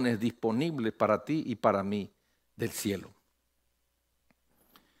y dones disponibles para ti y para mí del cielo.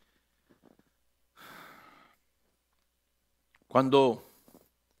 Cuando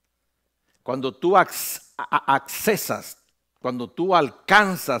tú accesas, cuando tú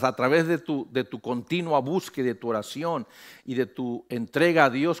alcanzas a través de tu continua búsqueda, de tu oración y de tu entrega a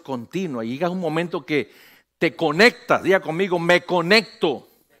Dios continua, y llega un momento que te conectas, diga conmigo, me conecto.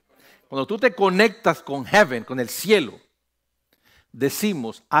 Cuando tú te conectas con heaven, con el cielo,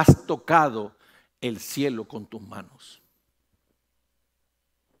 decimos, has tocado el cielo con tus manos.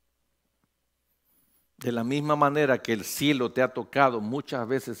 De la misma manera que el cielo te ha tocado muchas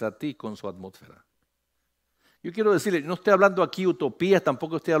veces a ti con su atmósfera. Yo quiero decirle, no estoy hablando aquí utopías,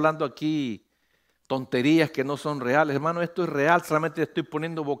 tampoco estoy hablando aquí tonterías que no son reales. Hermano, esto es real, solamente estoy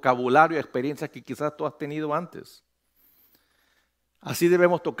poniendo vocabulario a experiencias que quizás tú has tenido antes. Así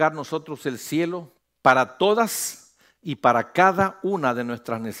debemos tocar nosotros el cielo para todas y para cada una de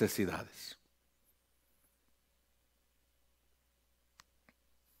nuestras necesidades.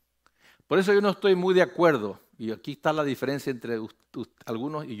 Por eso yo no estoy muy de acuerdo, y aquí está la diferencia entre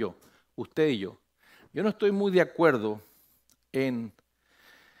algunos y yo, usted y yo. Yo no estoy muy de acuerdo en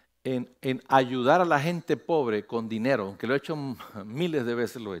ayudar a la gente pobre con dinero, aunque lo he hecho miles de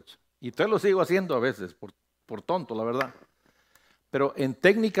veces, lo he hecho. Y todavía lo sigo haciendo a veces, por tonto, la verdad. Pero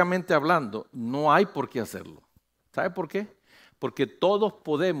técnicamente hablando, no hay por qué hacerlo. ¿Sabe por qué? Porque todos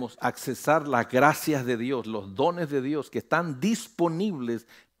podemos accesar las gracias de Dios, los dones de Dios que están disponibles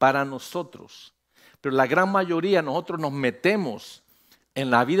para nosotros. Pero la gran mayoría nosotros nos metemos en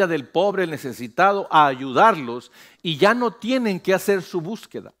la vida del pobre, el necesitado, a ayudarlos y ya no tienen que hacer su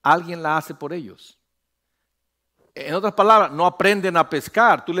búsqueda. Alguien la hace por ellos. En otras palabras, no aprenden a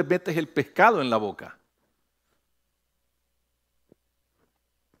pescar, tú les metes el pescado en la boca.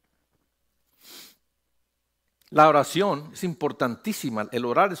 La oración es importantísima. El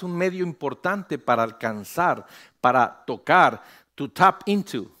orar es un medio importante para alcanzar, para tocar, to tap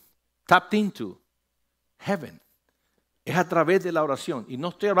into heaven. Es a través de la oración. Y no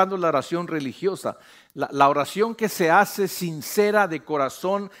estoy hablando de la oración religiosa. La oración que se hace sincera de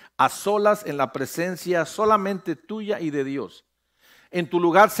corazón, a solas, en la presencia solamente tuya y de Dios. En tu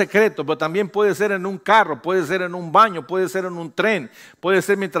lugar secreto, pero también puede ser en un carro, puede ser en un baño, puede ser en un tren, puede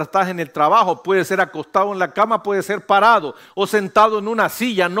ser mientras estás en el trabajo, puede ser acostado en la cama, puede ser parado o sentado en una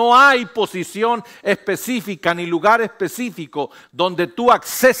silla. No hay posición específica ni lugar específico donde tú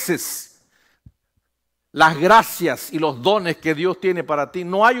acceses las gracias y los dones que Dios tiene para ti.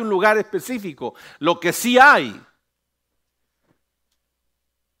 No hay un lugar específico. Lo que sí hay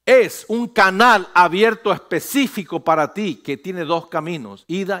es un canal abierto específico para ti que tiene dos caminos,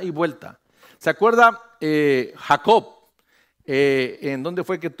 ida y vuelta. ¿Se acuerda Jacob? ¿En dónde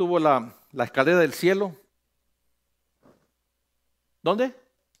fue que tuvo la escalera del cielo? ¿Dónde?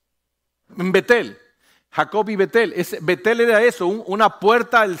 En Betel. Jacob y Betel. Betel era eso, una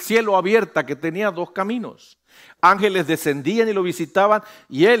puerta al cielo abierta que tenía dos caminos. Ángeles descendían y lo visitaban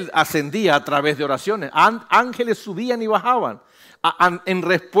y él ascendía a través de oraciones. Ángeles subían y bajaban en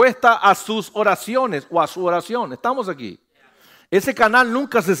respuesta a sus oraciones o a su oración. Estamos aquí. Ese canal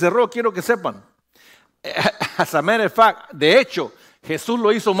nunca se cerró, quiero que sepan. As a matter of fact, de hecho, Jesús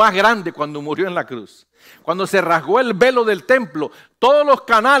lo hizo más grande cuando murió en la cruz. Cuando se rasgó el velo del templo, todos los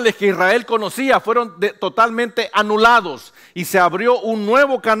canales que Israel conocía fueron totalmente anulados y se abrió un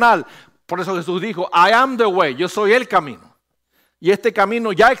nuevo canal. Por eso Jesús dijo, I am the way, yo soy el camino. Y este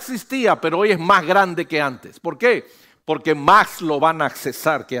camino ya existía, pero hoy es más grande que antes. ¿Por qué? Porque más lo van a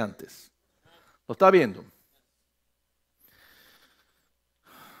accesar que antes. ¿Lo está viendo?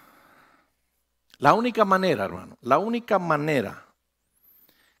 La única manera, hermano, la única manera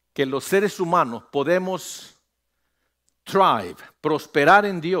que los seres humanos podemos thrive, prosperar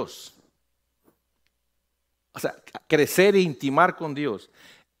en Dios, o sea, crecer e intimar con Dios,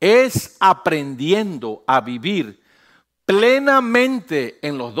 es aprendiendo a vivir plenamente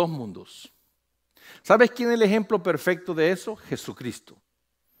en los dos mundos. ¿Sabes quién es el ejemplo perfecto de eso? Jesucristo.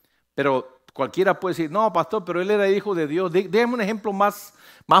 Pero cualquiera puede decir, no, pastor, pero él era hijo de Dios. Déjame un ejemplo más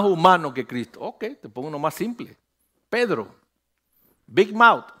humano que Cristo. Ok, te pongo uno más simple. Pedro, big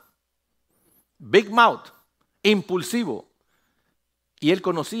mouth, impulsivo. Y él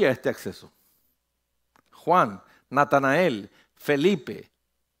conocía este acceso. Juan, Natanael, Felipe,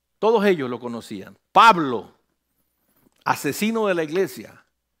 todos ellos lo conocían. Pablo, asesino de la iglesia.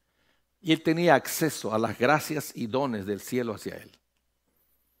 Y él tenía acceso a las gracias y dones del cielo hacia él.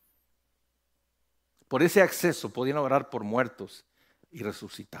 Por ese acceso podían orar por muertos y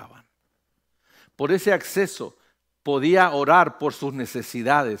resucitaban. Por ese acceso podía orar por sus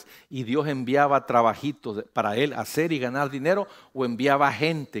necesidades y Dios enviaba trabajitos para él hacer y ganar dinero, o enviaba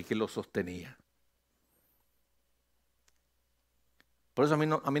gente que lo sostenía. Por eso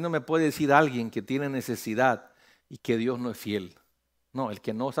a mí no me puede decir alguien que tiene necesidad y que Dios no es fiel. No, el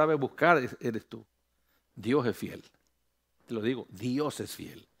que no sabe buscar eres tú. Dios es fiel. Te lo digo, Dios es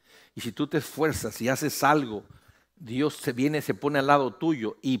fiel. Y si tú te esfuerzas y haces algo, Dios se pone al lado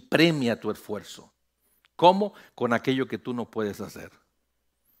tuyo y premia tu esfuerzo. ¿Cómo? Con aquello que tú no puedes hacer.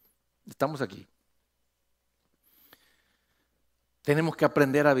 Estamos aquí. Tenemos que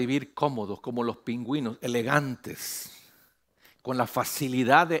aprender a vivir cómodos, como los pingüinos, elegantes. Con la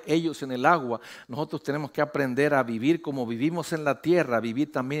facilidad de ellos en el agua, nosotros tenemos que aprender a vivir como vivimos en la tierra, a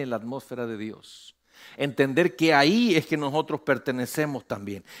vivir también en la atmósfera de Dios. Entender que ahí es que nosotros pertenecemos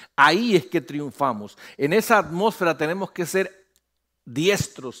también. Ahí es que triunfamos. En esa atmósfera tenemos que ser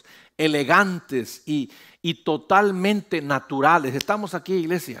diestros, elegantes y totalmente naturales. Estamos aquí,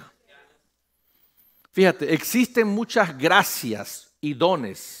 iglesia. Fíjate, existen muchas gracias y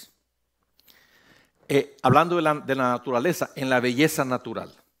dones. Hablando de la naturaleza, en la belleza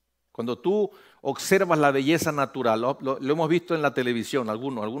natural. Cuando tú observas la belleza natural, lo hemos visto en la televisión,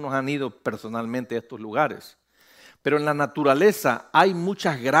 algunos han ido personalmente a estos lugares. Pero en la naturaleza hay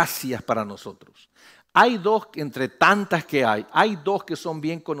muchas gracias para nosotros. Hay dos, entre tantas que hay dos que son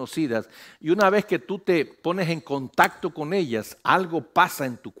bien conocidas. Y una vez que tú te pones en contacto con ellas, algo pasa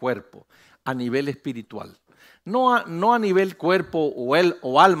en tu cuerpo a nivel espiritual. No a nivel cuerpo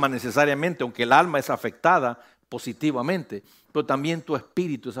o alma necesariamente, aunque el alma es afectada positivamente, pero también tu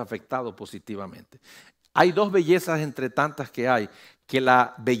espíritu es afectado positivamente. Hay dos bellezas entre tantas que hay, que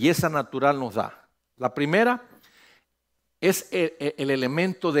la belleza natural nos da. La primera es el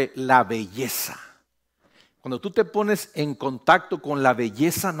elemento de la belleza. Cuando tú te pones en contacto con la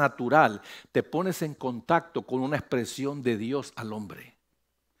belleza natural, te pones en contacto con una expresión de Dios al hombre.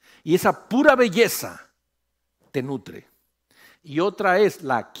 Y esa pura belleza te nutre. Y otra es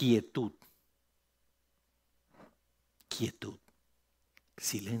la quietud. Quietud.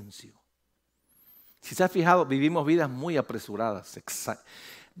 Silencio. Si se ha fijado, vivimos vidas muy apresuradas.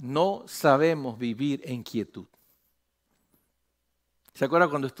 No sabemos vivir en quietud. ¿Se acuerdan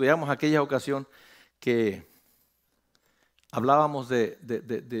cuando estudiamos aquella ocasión que hablábamos de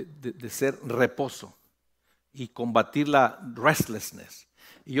ser reposo y combatir la restlessness?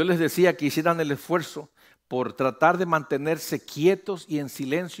 Y yo les decía que hicieran el esfuerzo por tratar de mantenerse quietos y en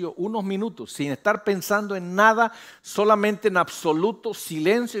silencio unos minutos, sin estar pensando en nada, solamente en absoluto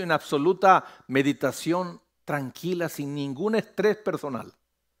silencio y en absoluta meditación tranquila, sin ningún estrés personal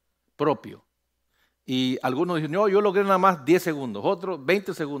propio. Y algunos dicen, no, yo logré nada más 10 segundos, otros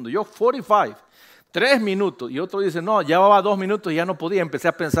 20 segundos, yo 45, 3 minutos. Y otro dice, no, ya va 2 minutos y ya no podía. Empecé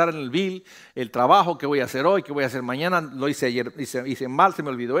a pensar en el bill, el trabajo, qué voy a hacer hoy, qué voy a hacer mañana. Lo hice ayer, hice mal, se me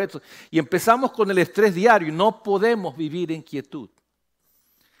olvidó esto. Y empezamos con el estrés diario y no podemos vivir en quietud.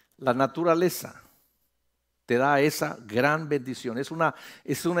 La naturaleza te da esa gran bendición. Es una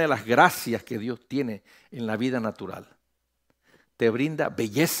de las gracias que Dios tiene en la vida natural. Te brinda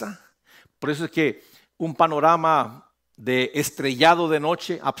belleza. Por eso es que un panorama de estrellado de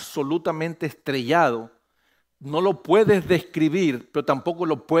noche, absolutamente estrellado, no lo puedes describir, pero tampoco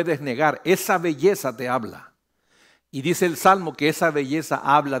lo puedes negar. Esa belleza te habla. Y dice el Salmo que esa belleza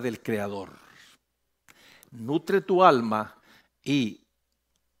habla del Creador. Nutre tu alma y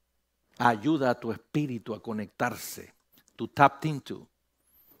ayuda a tu espíritu a conectarse. To tap into.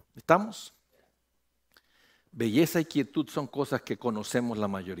 ¿Estamos? Belleza y quietud son cosas que conocemos la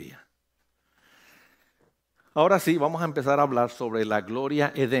mayoría. Ahora sí, vamos a empezar a hablar sobre la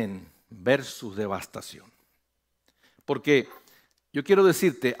gloria Edén versus devastación. Porque yo quiero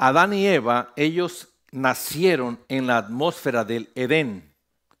decirte, Adán y Eva, ellos nacieron en la atmósfera del Edén.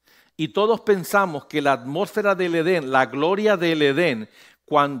 Y todos pensamos que la atmósfera del Edén, la gloria del Edén,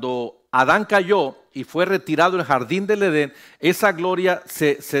 cuando Adán cayó y fue retirado del jardín del Edén, esa gloria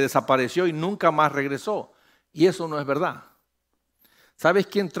se desapareció y nunca más regresó. Y eso no es verdad. ¿Sabes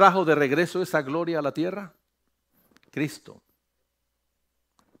quién trajo de regreso esa gloria a la tierra? Cristo.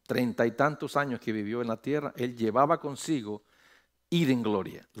 30 y tantos años que vivió en la tierra, él llevaba consigo Eden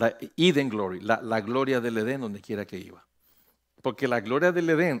Gloria, la gloria del Edén donde quiera que iba. Porque la gloria del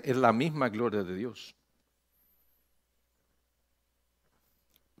Edén es la misma gloria de Dios.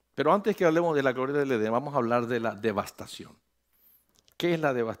 Pero antes que hablemos de la gloria del Edén, vamos a hablar de la devastación. ¿Qué es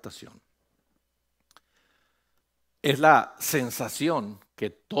la devastación? Es la sensación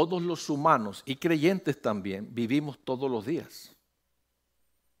que todos los humanos y creyentes también vivimos todos los días.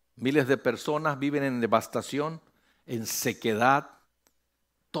 Miles de personas viven en devastación, en sequedad,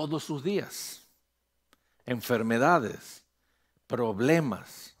 todos sus días. Enfermedades,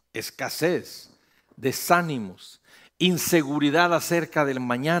 problemas, escasez, desánimos, inseguridad acerca del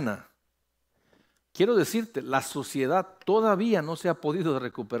mañana. Quiero decirte, la sociedad todavía no se ha podido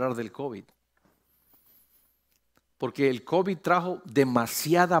recuperar del COVID. Porque el COVID trajo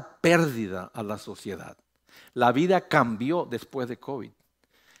demasiada pérdida a la sociedad. La vida cambió después de COVID.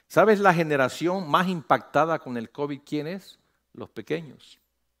 ¿Sabes la generación más impactada con el COVID quién es? Los pequeños.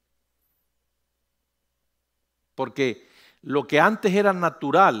 Porque lo que antes era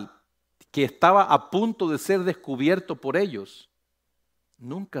natural, que estaba a punto de ser descubierto por ellos,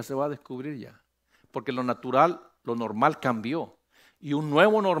 nunca se va a descubrir ya. Porque lo natural, lo normal cambió. Y un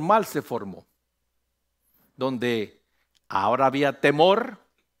nuevo normal se formó. Donde ahora había temor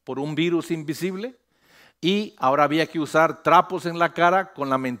por un virus invisible y ahora había que usar trapos en la cara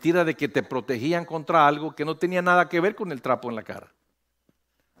con la mentira de que te protegían contra algo que no tenía nada que ver con el trapo en la cara.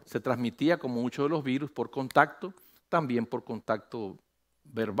 Se transmitía como muchos de los virus por contacto, también por contacto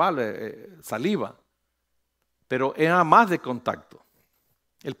verbal, saliva, pero era más de contacto.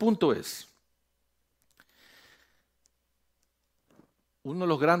 El punto es, uno de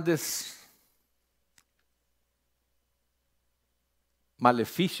los grandes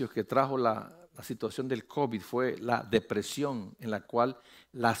maleficios que trajo la situación del COVID fue la depresión en la cual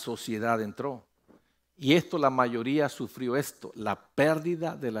la sociedad entró. Y esto, la mayoría sufrió esto, la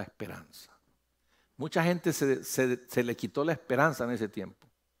pérdida de la esperanza. Mucha gente se le quitó la esperanza en ese tiempo.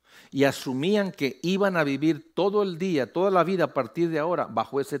 Y asumían que iban a vivir todo el día, toda la vida a partir de ahora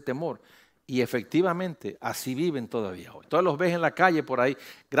bajo ese temor. Y efectivamente así viven todavía hoy. Todos los ves en la calle por ahí,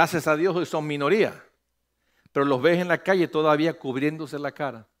 gracias a Dios hoy son minoría. Pero los ves en la calle todavía cubriéndose la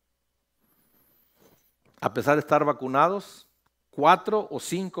cara. A pesar de estar vacunados 4 o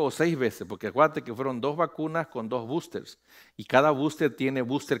 5 o 6 veces, porque acuérdate que fueron 2 vacunas con 2 boosters. Y cada booster tiene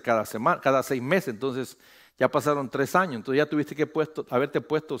booster cada semana, cada 6 meses. Entonces ya pasaron 3 años. Entonces ya tuviste que haberte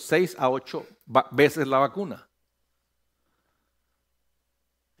puesto 6 a 8 veces la vacuna.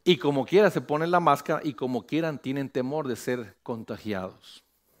 Y como quiera se ponen la máscara y como quieran tienen temor de ser contagiados.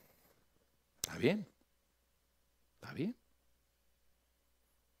 ¿Está bien? ¿Está bien?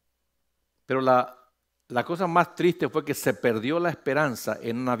 Pero la cosa más triste fue que se perdió la esperanza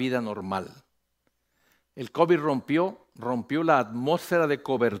en una vida normal. El COVID rompió la atmósfera de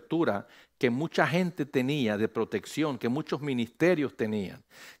cobertura que mucha gente tenía de protección, que muchos ministerios tenían,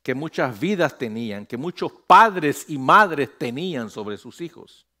 que muchas vidas tenían, que muchos padres y madres tenían sobre sus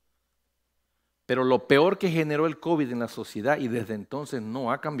hijos. Pero lo peor que generó el COVID en la sociedad, y desde entonces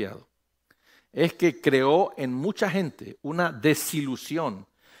no ha cambiado, es que creó en mucha gente una desilusión,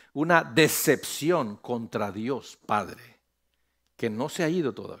 una decepción contra Dios Padre, que no se ha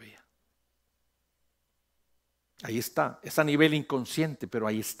ido todavía. Ahí está, es a nivel inconsciente, pero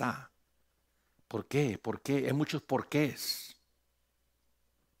ahí está. ¿Por qué? ¿Por qué? Hay muchos porqués.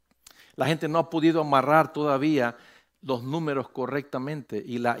 La gente no ha podido amarrar todavía los números correctamente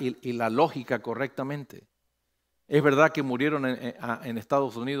y la lógica correctamente. Es verdad que murieron en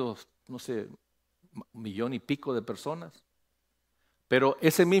Estados Unidos, no sé, 1 millón y pico de personas. Pero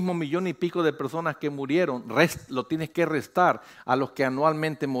ese mismo 1 millón y pico de personas que murieron, lo tienes que restar a los que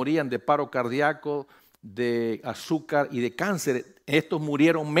anualmente morían de paro cardíaco, de azúcar y de cáncer. Estos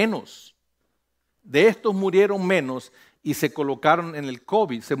murieron menos. De estos murieron menos y se colocaron en el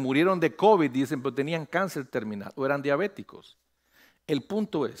COVID. Se murieron de COVID, dicen, pero tenían cáncer terminal o eran diabéticos. El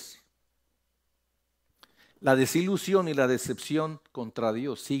punto es, la desilusión y la decepción contra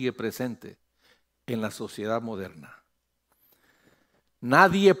Dios sigue presente en la sociedad moderna.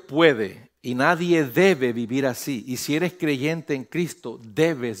 Nadie puede y nadie debe vivir así. Y si eres creyente en Cristo,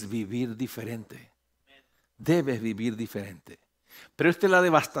 debes vivir diferente. Debes vivir diferente. Pero esta es la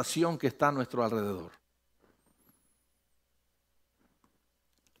devastación que está a nuestro alrededor.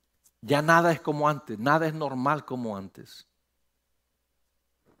 Ya nada es como antes, nada es normal como antes.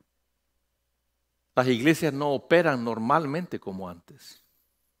 Las iglesias no operan normalmente como antes.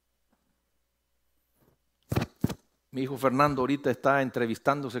 Mi hijo Fernando ahorita está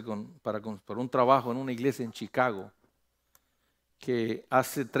entrevistándose para un trabajo en una iglesia en Chicago. que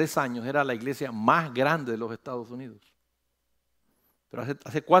hace 3 años era la iglesia más grande de los Estados Unidos. Pero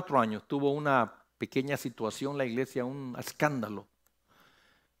hace 4 años tuvo una pequeña situación la iglesia, un escándalo.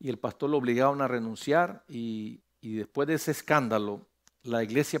 Y el pastor lo obligaron a renunciar y después de ese escándalo, la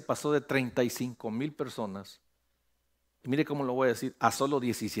iglesia pasó de 35,000 personas, y mire cómo lo voy a decir, a solo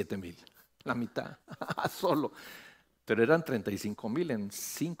 17,000, la mitad, a solo. Pero eran 35,000 en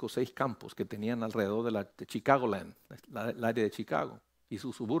 5 o 6 campos que tenían alrededor de Chicagoland, el área de Chicago y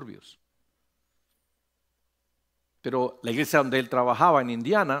sus suburbios. Pero la iglesia donde él trabajaba en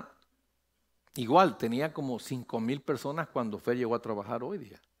Indiana, igual tenía como 5,000 personas cuando Fer llegó a trabajar hoy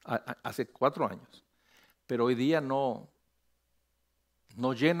día, hace 4 años. Pero hoy día no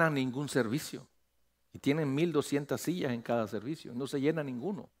llenan ningún servicio. Y tienen 1,200 sillas en cada servicio. No se llena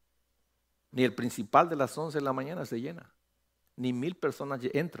ninguno. Ni el principal de las 11 de la mañana se llena. Ni 1,000 personas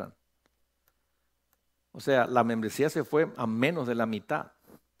entran. O sea, la membresía se fue a menos de la mitad.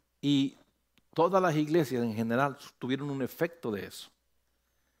 Y todas las iglesias en general tuvieron un efecto de eso.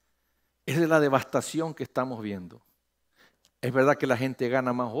 Esa es la devastación que estamos viendo. Es verdad que la gente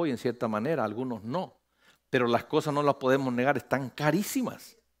gana más hoy en cierta manera, algunos no. Pero las cosas no las podemos negar, están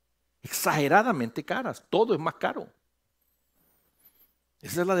carísimas. Exageradamente caras. Todo es más caro.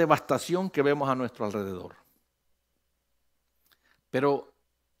 Esa es la devastación que vemos a nuestro alrededor. Pero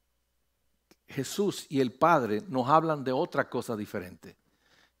Jesús y el Padre nos hablan de otra cosa diferente.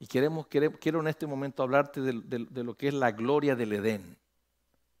 Y quiero en este momento hablarte de lo que es la gloria del Edén.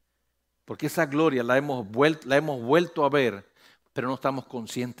 Porque esa gloria la hemos vuelto a ver, pero no estamos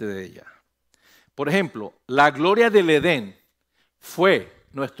conscientes de ella. Por ejemplo, la gloria del Edén fue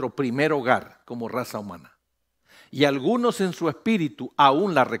nuestro primer hogar como raza humana. Y algunos en su espíritu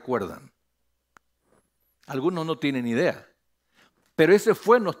aún la recuerdan. Algunos no tienen idea. Pero ese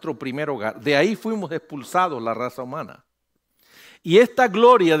fue nuestro primer hogar. De ahí fuimos expulsados la raza humana. Y esta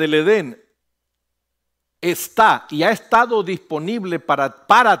gloria del Edén está y ha estado disponible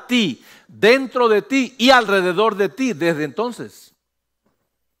para ti, dentro de ti y alrededor de ti desde entonces.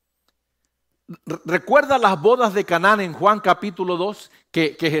 ¿Recuerda las bodas de Canaán en Juan capítulo 2?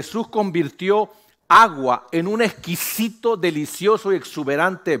 Que Jesús convirtió agua en un exquisito, delicioso y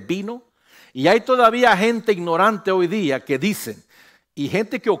exuberante vino. Y hay todavía gente ignorante hoy día que dicen, y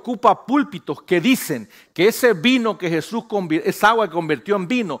gente que ocupa púlpitos que dicen que ese vino que esa agua que convirtió en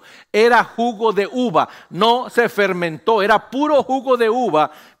vino, era jugo de uva. No se fermentó, era puro jugo de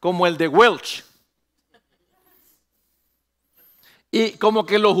uva como el de Welch. Y como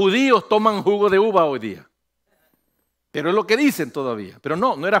que los judíos toman jugo de uva hoy día. Pero es lo que dicen todavía. Pero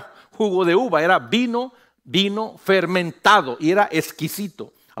no era jugo de uva, era vino fermentado y era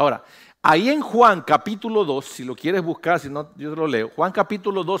exquisito. Ahora, ahí en Juan capítulo 2, si lo quieres buscar, si no yo te lo leo, Juan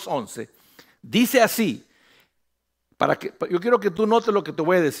capítulo 2, 11, dice así, yo quiero que tú notes lo que te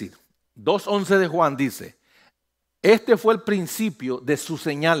voy a decir. 2:11 de Juan dice, este fue el principio de sus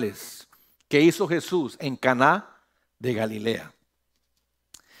señales que hizo Jesús en Caná de Galilea.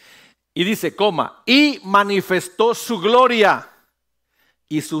 Y dice, y manifestó su gloria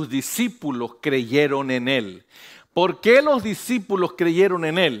y sus discípulos creyeron en él. ¿Por qué los discípulos creyeron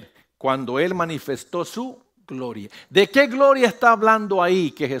en él? Cuando él manifestó su gloria. ¿De qué gloria está hablando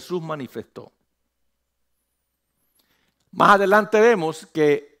ahí que Jesús manifestó? Más adelante vemos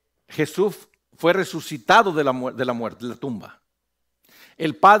que Jesús fue resucitado de la muerte, de la tumba.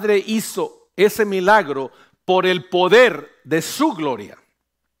 El Padre hizo ese milagro por el poder de su gloria.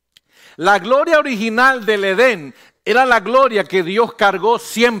 La gloria original del Edén era la gloria que Dios cargó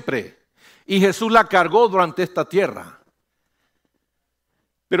siempre y Jesús la cargó durante esta tierra.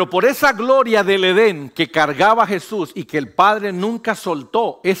 Pero por esa gloria del Edén que cargaba Jesús y que el Padre nunca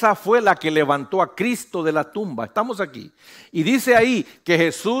soltó, esa fue la que levantó a Cristo de la tumba. Estamos aquí. Y dice ahí que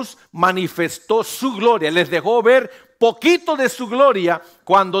Jesús manifestó su gloria, les dejó ver poquito de su gloria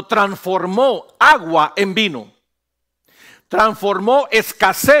cuando transformó agua en vino. Transformó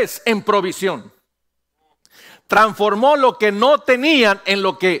escasez en provisión. Transformó lo que no tenían en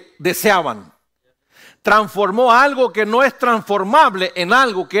lo que deseaban. Transformó algo que no es transformable en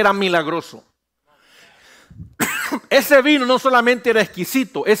algo que era milagroso. Ese vino no solamente era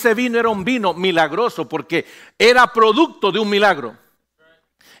exquisito, ese vino era un vino milagroso porque era producto de un milagro.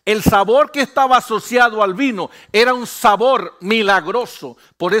 El sabor que estaba asociado al vino era un sabor milagroso,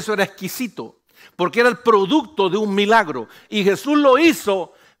 por eso era exquisito. Porque era el producto de un milagro. Y Jesús lo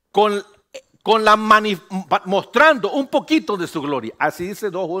hizo mostrando un poquito de su gloria. Así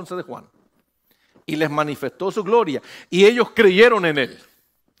dice 2:11 de Juan. Y les manifestó su gloria. Y ellos creyeron en él.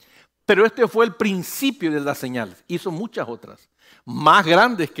 Pero este fue el principio de las señales. Hizo muchas otras, más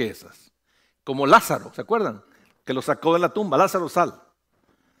grandes que esas. Como Lázaro, ¿se acuerdan? que lo sacó de la tumba, Lázaro, sal.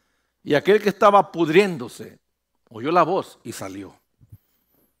 Y aquel que estaba pudriéndose oyó la voz y salió.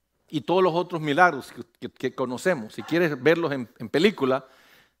 Y todos los otros milagros que conocemos, si quieres verlos en película,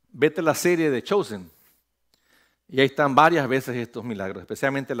 vete a la serie de Chosen. Y ahí están varias veces estos milagros,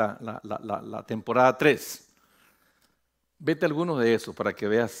 especialmente la temporada 3. Vete a algunos de esos para que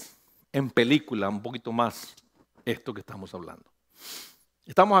veas en película un poquito más esto que estamos hablando.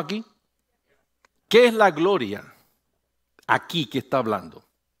 ¿Estamos aquí? ¿Qué es la gloria aquí que está hablando?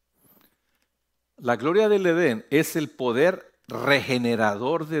 La gloria del Edén es el poder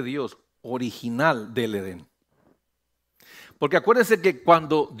regenerador de Dios, original del Edén. Porque acuérdense que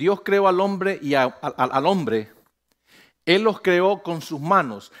cuando Dios creó al hombre y al hombre, Él los creó con sus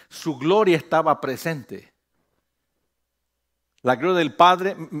manos. Su gloria estaba presente. La gloria del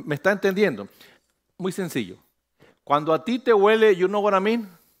Padre, ¿me está entendiendo? Muy sencillo. Cuando a ti te huele, you know what I mean?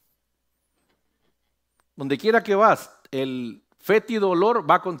 Donde quiera que vas, el fétido olor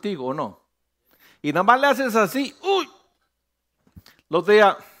va contigo, ¿o no? Y nada más le haces así, ¡uy! Los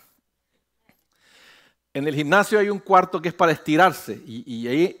días, en el gimnasio hay un cuarto que es para estirarse. Y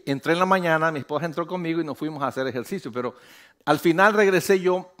ahí entré en la mañana, mi esposa entró conmigo y nos fuimos a hacer ejercicio. Pero al final regresé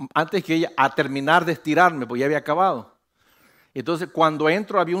yo, antes que ella, a terminar de estirarme, porque ya había acabado. Entonces, cuando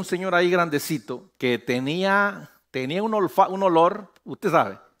entro, había un señor ahí grandecito que tenía un olor, usted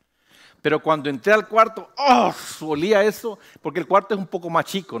sabe. Pero cuando entré al cuarto, ¡oh! Olía eso, porque el cuarto es un poco más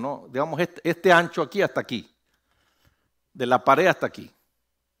chico, ¿no? Digamos, este ancho aquí hasta aquí. De la pared hasta aquí.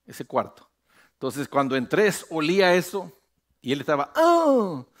 Ese cuarto. Entonces, cuando entré, olía eso. Y él estaba,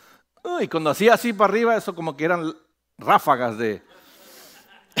 ¡oh! Y cuando hacía así para arriba, eso como que eran ráfagas de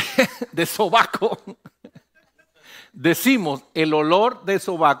sobaco. Decimos, el olor de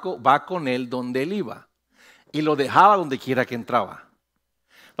sobaco va con él donde él iba. Y lo dejaba donde quiera que entraba.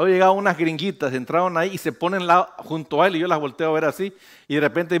 Luego llegaban unas gringuitas, entraban ahí y se ponen junto a él y yo las volteo a ver así. Y de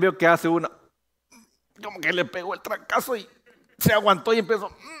repente veo que hace una, como que le pegó el trancazo y se aguantó y empezó.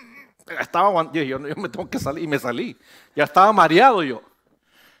 Estaba aguantando. Yo me tengo que salir y me salí. Ya estaba mareado yo.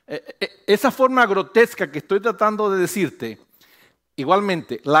 Esa forma grotesca que estoy tratando de decirte,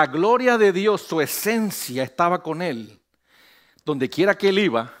 igualmente, la gloria de Dios, su esencia estaba con él. Donde quiera que él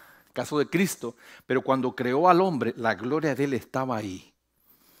iba, caso de Cristo, pero cuando creó al hombre, la gloria de él estaba ahí.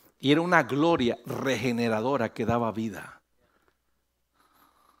 Y era una gloria regeneradora que daba vida.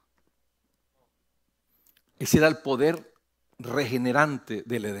 Ese era el poder regenerante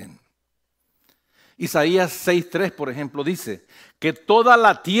del Edén. Isaías 6:3, por ejemplo, dice que toda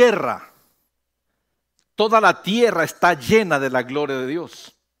la tierra está llena de la gloria de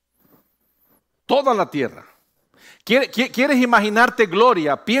Dios. Toda la tierra. ¿Quieres imaginarte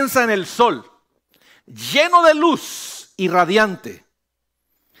gloria? Piensa en el sol, lleno de luz y radiante.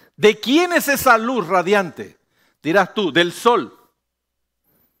 ¿De quién es esa luz radiante? Dirás tú, ¿del sol?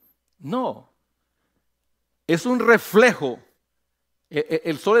 No. Es un reflejo.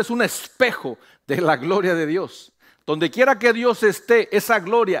 El sol es un espejo de la gloria de Dios. Donde quiera que Dios esté, esa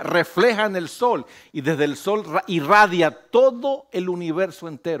gloria refleja en el sol y desde el sol irradia todo el universo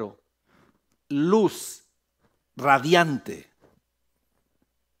entero. Luz radiante.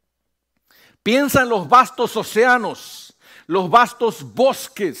 Piensa en los vastos océanos, los vastos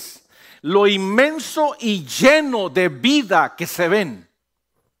bosques, lo inmenso y lleno de vida que se ven.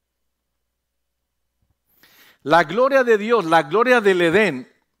 La gloria de Dios, la gloria del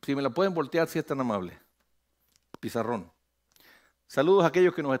Edén, si me la pueden voltear si es tan amable. Pizarrón. Saludos a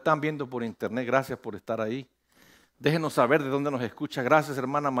aquellos que nos están viendo por internet, gracias por estar ahí. Déjenos saber de dónde nos escucha. Gracias,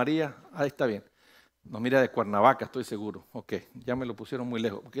 hermana María. Ahí está bien. Nos mira de Cuernavaca, estoy seguro. Ok, ya me lo pusieron muy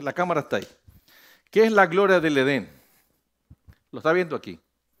lejos, porque la cámara está ahí. ¿Qué es la gloria del Edén? ¿Lo está viendo aquí?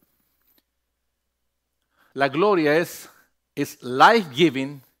 La gloria es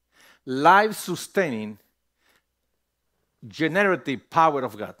life-giving, life-sustaining, generative power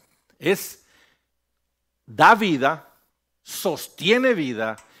of God. Da vida, sostiene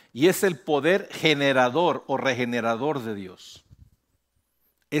vida y es el poder generador o regenerador de Dios.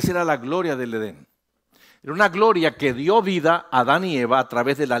 Esa era la gloria del Edén. Era una gloria que dio vida a Adán y Eva a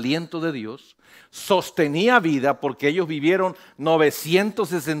través del aliento de Dios. Sostenía vida porque ellos vivieron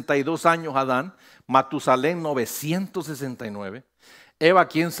 962 años Adán, Matusalén 969. Eva,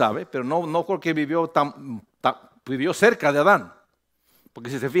 quién sabe, pero no porque vivió cerca de Adán. Porque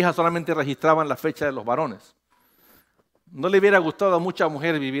si se fija solamente registraban la fecha de los varones. No le hubiera gustado a muchas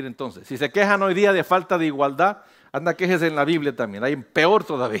mujeres vivir entonces. Si se quejan hoy día de falta de igualdad, anda, quéjese en la Biblia también. Hay peor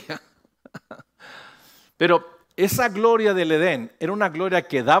todavía. Pero esa gloria del Edén era una gloria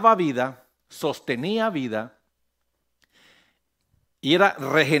que daba vida, sostenía vida y era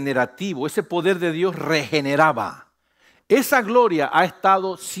regenerativo. Ese poder de Dios regeneraba. Esa gloria ha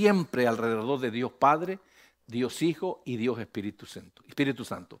estado siempre alrededor de Dios Padre, Dios Hijo y Dios Espíritu Santo. Espíritu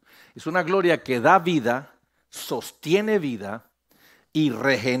Santo. Es una gloria que da vida, sostiene vida y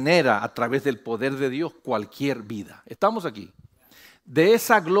regenera a través del poder de Dios cualquier vida. ¿Estamos aquí? De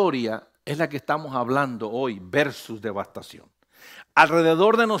esa gloria es la que estamos hablando hoy versus devastación.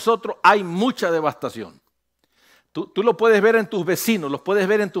 Alrededor de nosotros hay mucha devastación. Tú lo puedes ver en tus vecinos, los puedes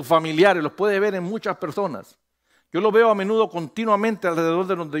ver en tus familiares, los puedes ver en muchas personas. Yo lo veo a menudo continuamente alrededor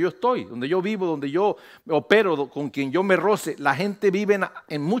de donde yo estoy, donde yo vivo, donde yo opero, con quien yo me roce. La gente vive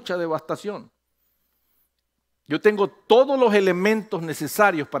en mucha devastación. Yo tengo todos los elementos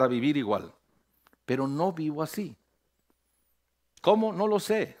necesarios para vivir igual, pero no vivo así. ¿Cómo? No lo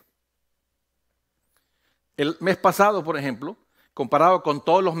sé. El mes pasado, por ejemplo, comparado con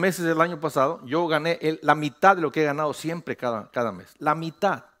todos los meses del año pasado, yo gané la mitad de lo que he ganado siempre cada mes. La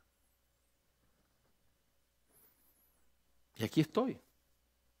mitad. Y aquí estoy.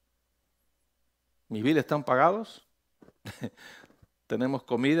 Mis biles están pagados. Tenemos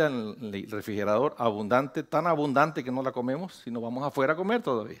comida en el refrigerador abundante, tan abundante que no la comemos, si no vamos afuera a comer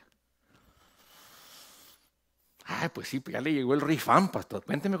todavía. Ay, pues sí, ya le llegó el refund, pastor.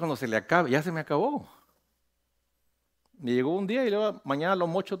 Cuénteme cuando se le acabe. Ya se me acabó. Me llegó un día y luego mañana lo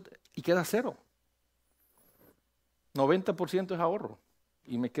mocho y queda cero. 90% es ahorro.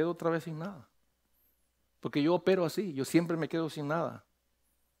 Y me quedo otra vez sin nada. Porque yo opero así. Yo siempre me quedo sin nada.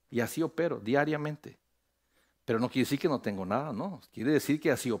 Y así opero diariamente. Pero no quiere decir que no tengo nada, no. Quiere decir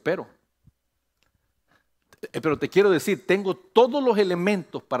que así opero. Pero te quiero decir, tengo todos los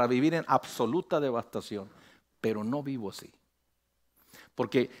elementos para vivir en absoluta devastación. Pero no vivo así.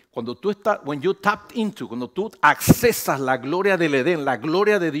 Porque cuando tú estás, cuando tú accesas la gloria del Edén, la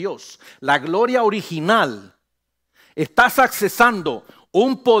gloria de Dios, la gloria original, estás accesando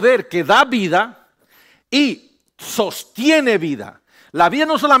un poder que da vida y sostiene vida. La vida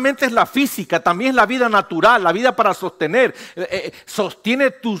no solamente es la física, también es la vida natural, la vida para sostener.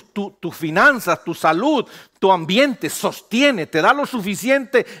 Sostiene tus finanzas, tu salud, tu ambiente, sostiene, te da lo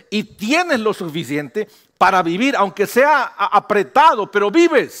suficiente y tienes lo suficiente para vivir, aunque sea apretado, pero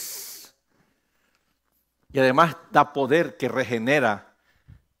vives. Y además da poder que regenera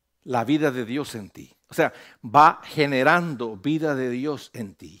la vida de Dios en ti. O sea, va generando vida de Dios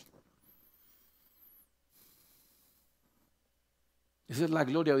en ti. Esa es la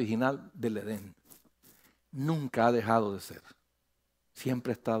gloria original del Edén. Nunca ha dejado de ser.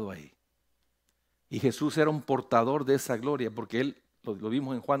 Siempre ha estado ahí. Y Jesús era un portador de esa gloria, porque él, lo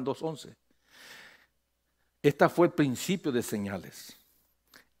vimos en Juan 2:11. Esta fue el principio de señales.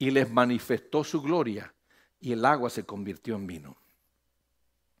 Y les manifestó su gloria, y el agua se convirtió en vino.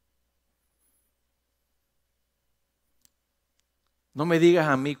 No me digas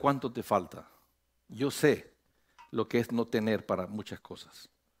a mí cuánto te falta. Yo sé lo que es no tener para muchas cosas.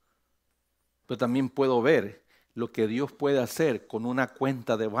 Pero también puedo ver lo que Dios puede hacer con una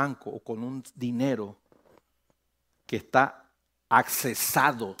cuenta de banco o con un dinero que está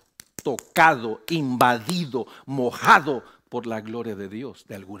accesado, tocado, invadido, mojado por la gloria de Dios.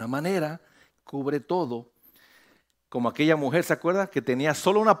 De alguna manera cubre todo. Como aquella mujer, ¿se acuerda? Que tenía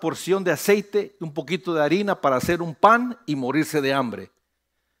solo una porción de aceite y un poquito de harina para hacer un pan y morirse de hambre.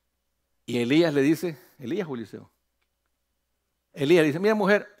 Y Elías le dice, Elías o Eliseo. Elías dice, mira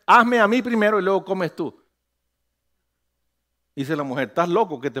mujer, hazme a mí primero y luego comes tú. Dice la mujer, ¿estás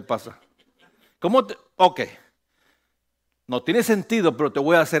loco? ¿Qué te pasa? Ok, no tiene sentido, pero te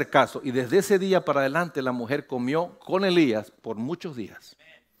voy a hacer caso. Y desde ese día para adelante la mujer comió con Elías por muchos días.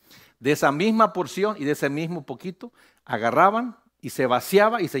 De esa misma porción y de ese mismo poquito, agarraban y se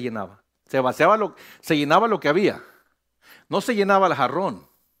vaciaba y se llenaba. Se llenaba lo que había. No se llenaba el jarrón.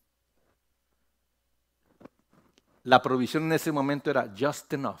 La provisión en ese momento era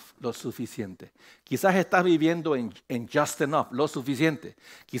just enough, lo suficiente. Quizás estás viviendo en just enough, lo suficiente.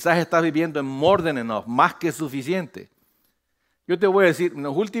 Quizás estás viviendo en more than enough, más que suficiente. Yo te voy a decir, en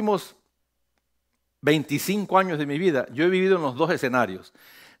los últimos 25 años de mi vida, yo he vivido en los dos escenarios.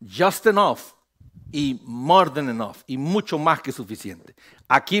 Just enough y more than enough, y mucho más que suficiente.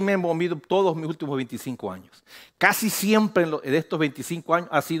 Aquí me he movido todos mis últimos 25 años. Casi siempre en estos 25 años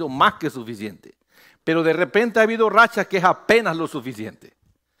ha sido más que suficiente. Pero de repente ha habido rachas que es apenas lo suficiente.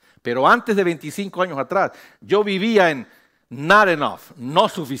 Pero antes de 25 años atrás, yo vivía en not enough, no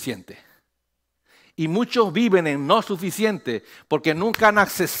suficiente. Y muchos viven en no suficiente porque nunca han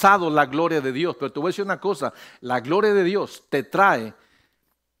accesado la gloria de Dios. Pero te voy a decir una cosa, la gloria de Dios te trae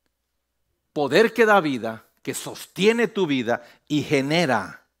poder que da vida, que sostiene tu vida y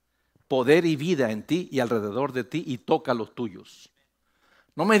genera poder y vida en ti y alrededor de ti y toca los tuyos.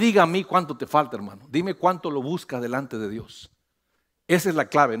 No me diga a mí cuánto te falta, hermano. Dime cuánto lo buscas delante de Dios. Esa es la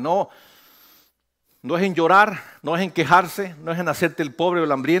clave. No es en llorar, no es en quejarse, no es en hacerte el pobre o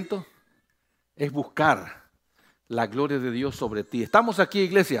el hambriento. Es buscar la gloria de Dios sobre ti. ¿Estamos aquí,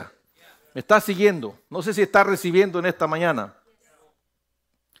 iglesia? ¿Me estás siguiendo? No sé si estás recibiendo en esta mañana.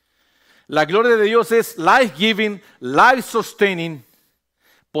 La gloria de Dios es life-giving, life-sustaining,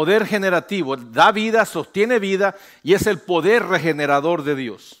 poder generativo. Da vida, sostiene vida y es el poder regenerador de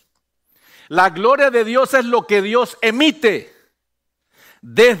Dios. La gloria de Dios es lo que Dios emite.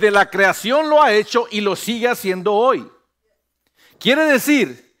 Desde la creación lo ha hecho y lo sigue haciendo hoy. Quiere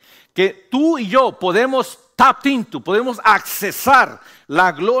decir que tú y yo podemos podemos accesar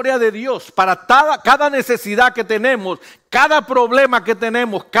la gloria de Dios para cada necesidad que tenemos, cada problema que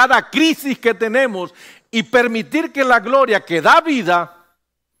tenemos, cada crisis que tenemos y permitir que la gloria que da vida,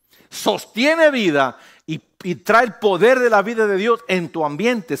 sostiene vida y trae el poder de la vida de Dios en tu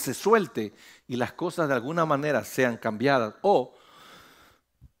ambiente se suelte y las cosas de alguna manera sean cambiadas o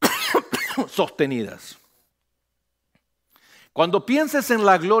sostenidas. Cuando pienses en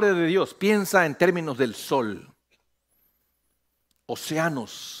la gloria de Dios, piensa en términos del sol,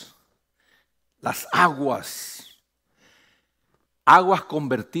 océanos, las aguas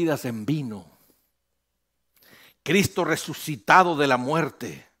convertidas en vino, Cristo resucitado de la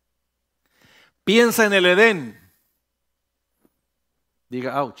muerte. Piensa en el Edén.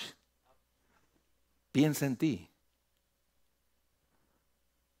 Diga, ouch. Piensa en ti.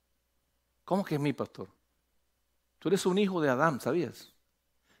 ¿Cómo que es mi pastor? Tú eres un hijo de Adán, ¿sabías?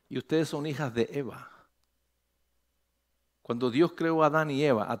 Y ustedes son hijas de Eva. Cuando Dios creó a Adán y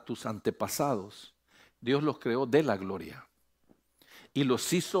Eva, a tus antepasados, Dios los creó de la gloria. Y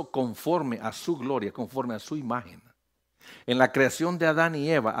los hizo conforme a su gloria, conforme a su imagen. En la creación de Adán y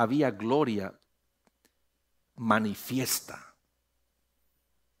Eva había gloria manifiesta.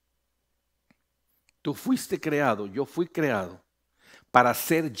 Tú fuiste creado, yo fui creado para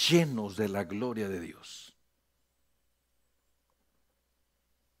ser llenos de la gloria de Dios.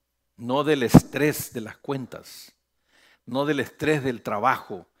 No del estrés de las cuentas, no del estrés del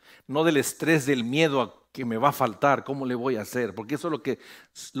trabajo, no del estrés del miedo a que me va a faltar, ¿cómo le voy a hacer? Porque eso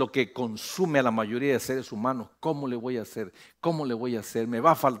es lo que consume a la mayoría de seres humanos. ¿Cómo le voy a hacer? ¿Cómo le voy a hacer? Me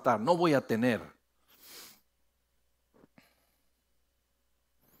va a faltar, no voy a tener.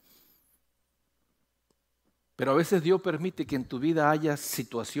 Pero a veces Dios permite que en tu vida haya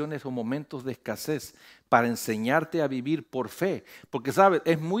situaciones o momentos de escasez para enseñarte a vivir por fe. Porque, ¿sabes?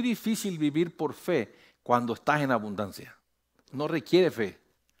 Es muy difícil vivir por fe cuando estás en abundancia. No requiere fe.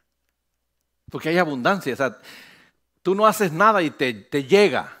 Porque hay abundancia. O sea, tú no haces nada y te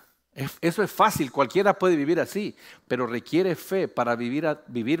llega. Eso es fácil. Cualquiera puede vivir así. Pero requiere fe para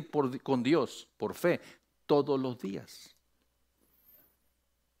vivir con Dios, por fe, todos los días.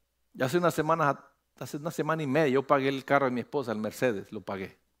 Ya hace una semana y media yo pagué el carro de mi esposa, el Mercedes, lo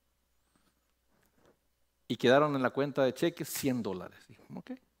pagué. Y quedaron en la cuenta de cheques $100. Dije,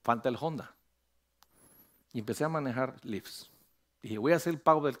 ok, falta el Honda. Y empecé a manejar Lyfts. Dije, voy a hacer el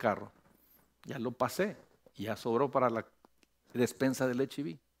pago del carro. Ya lo pasé. Y ya sobró para la despensa del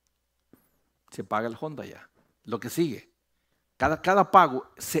HIV. Se paga el Honda ya. Lo que sigue. Cada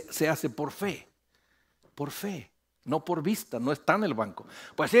pago se hace por fe. Por fe. No por vista, no está en el banco.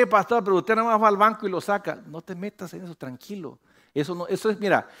 Pues sí, pastor, pero usted nada más va al banco y lo saca. No te metas en eso, tranquilo. Eso es,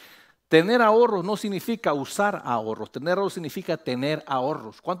 mira, tener ahorros no significa usar ahorros. Tener ahorros significa tener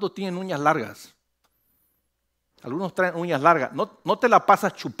ahorros. ¿Cuántos tienen uñas largas? Algunos traen uñas largas. No te la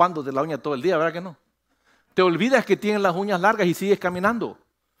pasas chupando de la uña todo el día, ¿verdad que no? Te olvidas que tienes las uñas largas y sigues caminando.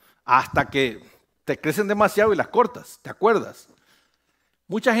 Hasta que te crecen demasiado y las cortas, ¿te acuerdas?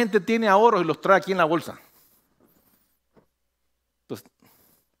 Mucha gente tiene ahorros y los trae aquí en la bolsa. Entonces,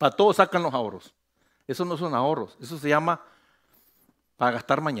 para todos sacan los ahorros. Eso no son ahorros, eso se llama para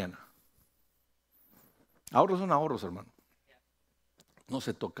gastar mañana. Ahorros son ahorros, hermano. No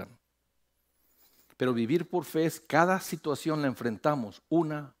se tocan. Pero vivir por fe es cada situación la enfrentamos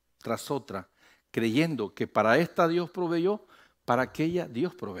una tras otra, creyendo que para esta Dios proveyó, para aquella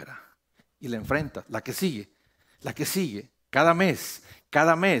Dios proveerá. Y la enfrentas, la que sigue, cada mes,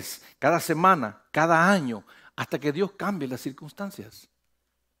 cada semana, cada año, hasta que Dios cambie las circunstancias.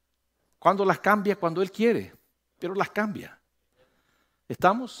 ¿Cuándo las cambia? Cuando Él quiere, pero las cambia.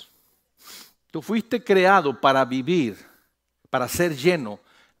 ¿Estamos? Tú fuiste creado para vivir, para ser lleno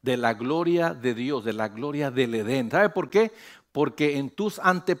de la gloria de Dios, de la gloria del Edén. ¿Sabe por qué? Porque en tus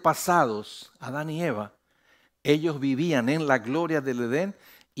antepasados, Adán y Eva, ellos vivían en la gloria del Edén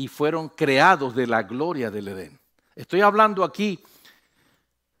y fueron creados de la gloria del Edén. Estoy hablando aquí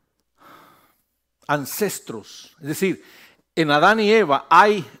ancestros, es decir, en Adán y Eva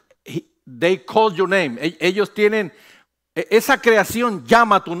they call your name. Ellos tienen, esa creación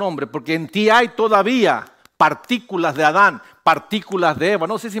llama tu nombre, porque en ti hay todavía partículas de Adán, partículas de Eva.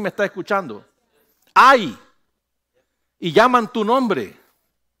 No sé si me está escuchando. Hay. Y llaman tu nombre.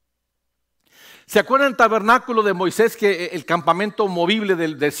 ¿Se acuerdan del tabernáculo de Moisés, que el campamento movible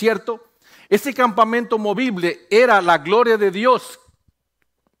del desierto? Ese campamento movible era la gloria de Dios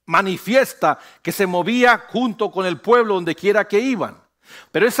manifiesta, que se movía junto con el pueblo donde quiera que iban.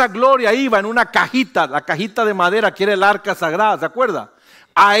 Pero esa gloria iba en una cajita, la cajita de madera que era el arca sagrada, ¿se acuerda?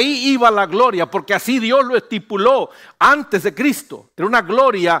 Ahí iba la gloria, porque así Dios lo estipuló antes de Cristo. Era una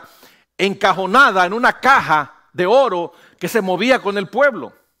gloria encajonada en una caja de oro que se movía con el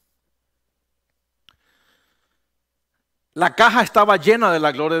pueblo. La caja estaba llena de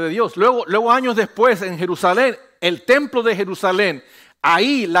la gloria de Dios. Luego años después en Jerusalén, el templo de Jerusalén,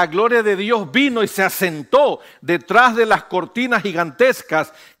 ahí la gloria de Dios vino y se asentó detrás de las cortinas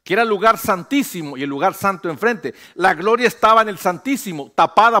gigantescas, que era el lugar santísimo y el lugar santo enfrente. La gloria estaba en el santísimo,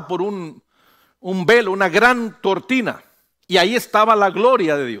 tapada por un velo, una gran cortina. Y ahí estaba la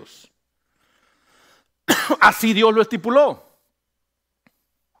gloria de Dios. Así Dios lo estipuló.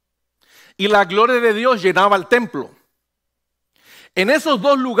 Y la gloria de Dios llenaba el templo. En esos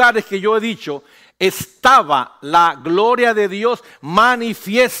dos lugares que yo he dicho, estaba la gloria de Dios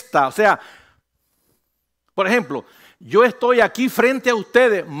manifiesta. O sea, por ejemplo, yo estoy aquí frente a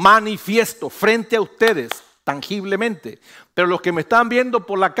ustedes, manifiesto, frente a ustedes, tangiblemente. Pero los que me están viendo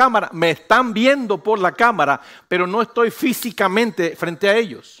por la cámara, me están viendo por la cámara, pero no estoy físicamente frente a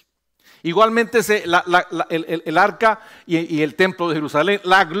ellos. Igualmente el arca y el templo de Jerusalén.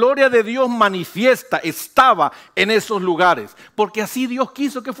 La gloria de Dios manifiesta estaba en esos lugares, porque así Dios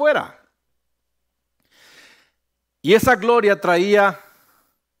quiso que fuera. Y esa gloria traía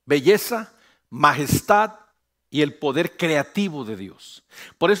belleza, majestad y el poder creativo de Dios.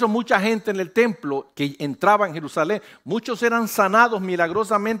 Por eso mucha gente en el templo que entraba en Jerusalén, muchos eran sanados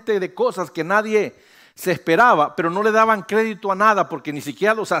milagrosamente de cosas que nadie se esperaba, pero no le daban crédito a nada, porque ni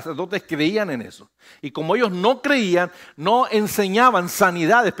siquiera los sacerdotes creían en eso. Y como ellos no creían, no enseñaban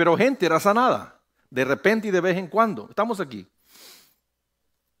sanidades, pero gente era sanada de repente y de vez en cuando. Estamos aquí.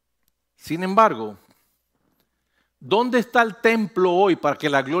 Sin embargo, ¿dónde está el templo hoy para que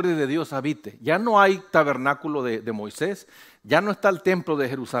la gloria de Dios habite? Ya no hay tabernáculo de Moisés, ya no está el templo de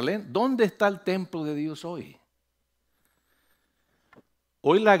Jerusalén. ¿Dónde está el templo de Dios hoy?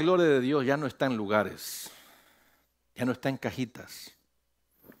 Hoy la gloria de Dios ya no está en lugares, ya no está en cajitas.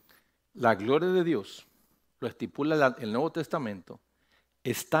 La gloria de Dios, lo estipula el Nuevo Testamento,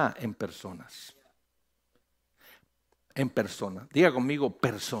 está en personas. En personas. Diga conmigo,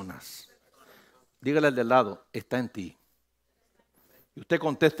 personas. Dígale al de lado, está en ti. Y usted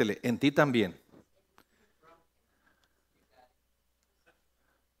contéstele, en ti también.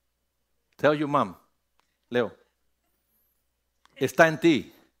 Tell your mom, Leo. Está en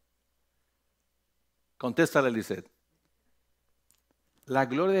ti. Contéstale, Lisette. La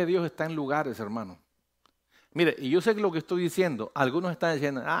gloria de Dios está en lugares, hermano. Mire, y yo sé que lo que estoy diciendo, algunos están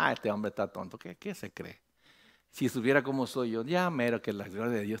diciendo, este hombre está tonto. ¿Qué se cree? Si supiera cómo soy yo, ya mero que la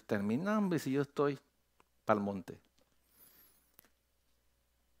gloria de Dios está en mí. No, hombre, si yo estoy para el monte.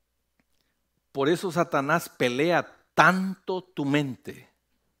 Por eso Satanás pelea tanto tu mente.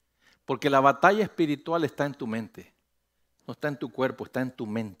 Porque la batalla espiritual está en tu mente. No está en tu cuerpo, está en tu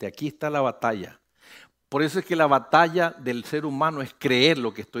mente. Aquí está la batalla. Por eso es que la batalla del ser humano es creer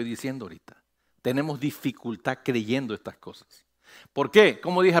lo que estoy diciendo ahorita. Tenemos dificultad creyendo estas cosas. ¿Por qué?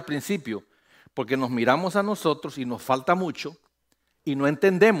 Como dije al principio, porque nos miramos a nosotros y nos falta mucho y no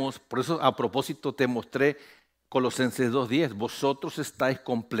entendemos. Por eso a propósito te mostré Colosenses 2:10. Vosotros estáis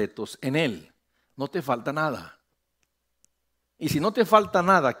completos en Él. No te falta nada. Y si no te falta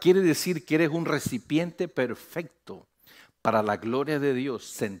nada, quiere decir que eres un recipiente perfecto para la gloria de Dios,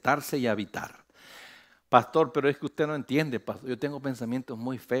 sentarse y habitar. Pastor, pero es que usted no entiende, pastor. Yo tengo pensamientos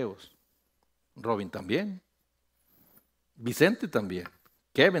muy feos. Robin también. Vicente también.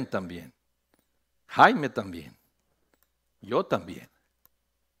 Kevin también. Jaime también. Yo también.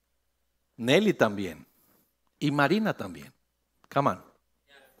 Nelly también. Y Marina también. Come on.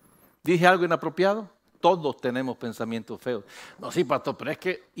 ¿Dije algo inapropiado? Todos tenemos pensamientos feos. No, sí, pastor, pero es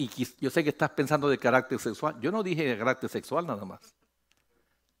que, y yo sé que estás pensando de carácter sexual. Yo no dije de carácter sexual nada más.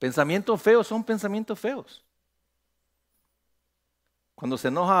 Pensamientos feos son pensamientos feos. Cuando se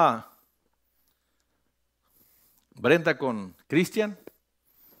enoja Brenda con Cristian,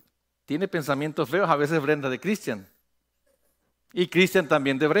 tiene pensamientos feos, a veces Brenda de Cristian. Y Cristian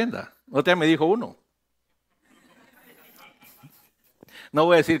también de Brenda. Otra me dijo uno. No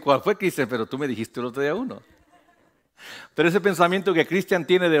voy a decir cuál fue, Cristian, pero tú me dijiste el otro día uno. Pero ese pensamiento que Cristian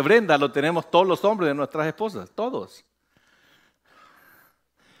tiene de Brenda lo tenemos todos los hombres de nuestras esposas, todos.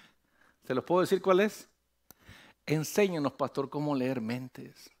 ¿Se los puedo decir cuál es? Enséñanos, pastor, cómo leer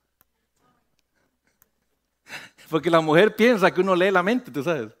mentes. Porque la mujer piensa que uno lee la mente, tú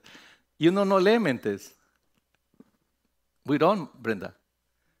sabes. Y uno no lee mentes. We don't, Brenda.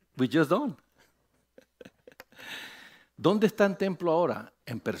 We just don't. ¿Dónde está el templo ahora?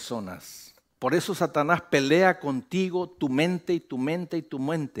 En personas. Por eso Satanás pelea contigo, tu mente y tu mente y tu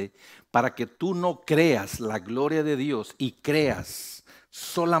mente, para que tú no creas la gloria de Dios y creas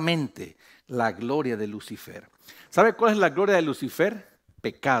solamente la gloria de Lucifer. ¿Sabe cuál es la gloria de Lucifer?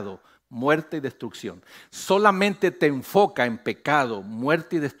 Pecado, muerte y destrucción. Solamente te enfoca en pecado,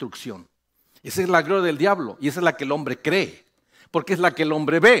 muerte y destrucción. Esa es la gloria del diablo y esa es la que el hombre cree, porque es la que el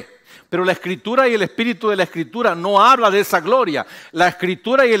hombre ve. Pero la Escritura y el Espíritu de la Escritura no habla de esa gloria. La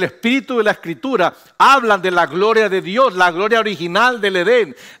Escritura y el Espíritu de la Escritura hablan de la gloria de Dios, la gloria original del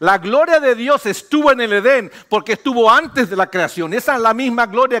Edén. La gloria de Dios estuvo en el Edén porque estuvo antes de la creación. Esa es la misma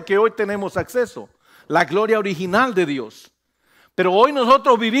gloria que hoy tenemos acceso, la gloria original de Dios. Pero hoy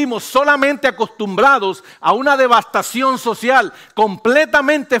nosotros vivimos solamente acostumbrados a una devastación social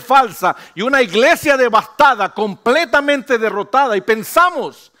completamente falsa y una iglesia devastada, completamente derrotada. Y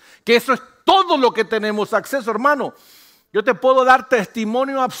pensamos que eso es todo lo que tenemos acceso, hermano. Yo te puedo dar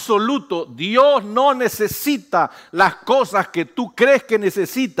testimonio absoluto. Dios no necesita las cosas que tú crees que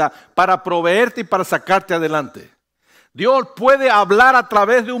necesita para proveerte y para sacarte adelante. Dios puede hablar a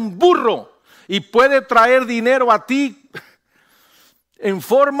través de un burro y puede traer dinero a ti en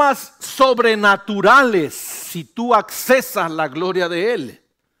formas sobrenaturales si tú accesas la gloria de Él.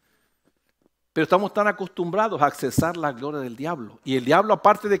 Pero estamos tan acostumbrados a accesar la gloria del diablo. Y el diablo,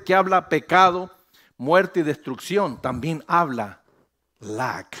 aparte de que habla pecado, muerte y destrucción, también habla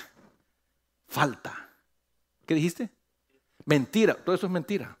lack, falta. ¿Qué dijiste? Mentira, todo eso es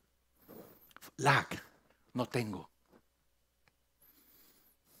mentira. Lack, no tengo.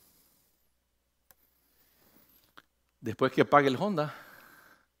 Después que pague el Honda,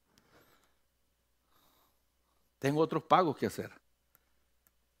 tengo otros pagos que hacer.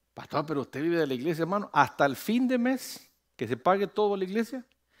 Pastor, pero usted vive de la iglesia, hermano. Hasta el fin de mes, que se pague todo la iglesia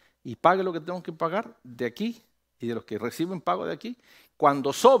y pague lo que tengo que pagar de aquí y de los que reciben pago de aquí.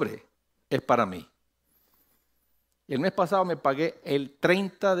 Cuando sobre, es para mí. El mes pasado me pagué el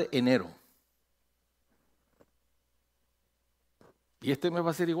 30 de enero. Y este mes va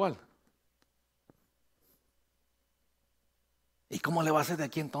a ser igual. ¿Y cómo le va a hacer de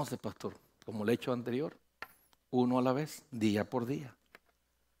aquí entonces, pastor? Como le he hecho anterior. Uno a la vez, día por día.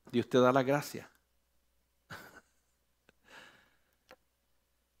 Dios te da la gracia.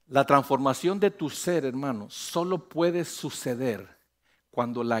 La transformación de tu ser, hermano, solo puede suceder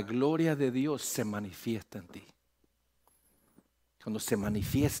cuando la gloria de Dios se manifiesta en ti. Cuando se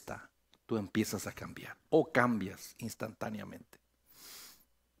manifiesta, tú empiezas a cambiar o cambias instantáneamente.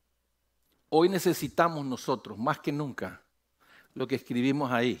 Hoy necesitamos nosotros, más que nunca, lo que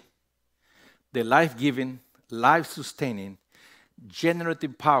escribimos ahí. The life-giving, life-sustaining,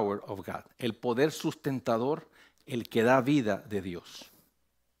 generative power of God. El poder sustentador, el que da vida de Dios.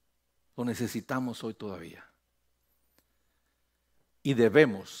 Lo necesitamos hoy todavía. Y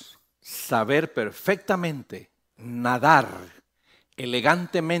debemos saber perfectamente nadar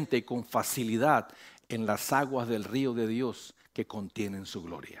elegantemente y con facilidad en las aguas del río de Dios que contienen su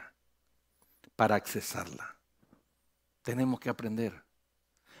gloria. Para accesarla. Tenemos que aprender.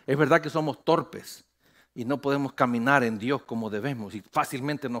 Es verdad que somos torpes y no podemos caminar en Dios como debemos y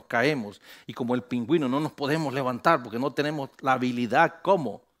fácilmente nos caemos y como el pingüino no nos podemos levantar porque no tenemos la habilidad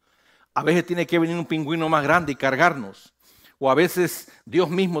como. A veces tiene que venir un pingüino más grande y cargarnos o a veces Dios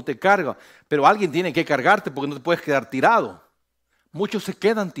mismo te carga, pero alguien tiene que cargarte porque no te puedes quedar tirado. Muchos se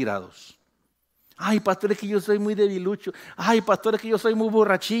quedan tirados. Ay, pastor, es que yo soy muy debilucho. Ay, pastor, es que yo soy muy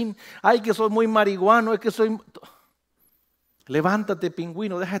borrachín. Ay, que soy muy marihuano, es que soy... Levántate,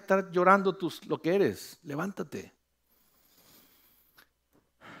 pingüino, deja de estar llorando lo que eres. Levántate.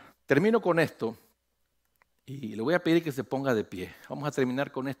 Termino con esto y le voy a pedir que se ponga de pie. Vamos a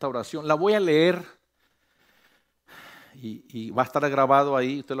terminar con esta oración. La voy a leer y va a estar grabado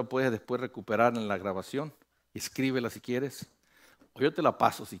ahí. Usted lo puede después recuperar en la grabación. Escríbela si quieres. O yo te la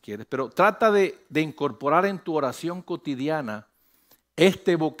paso si quieres. Pero trata de incorporar en tu oración cotidiana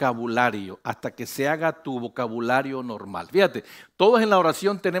este vocabulario hasta que se haga tu vocabulario normal. Fíjate, todos en la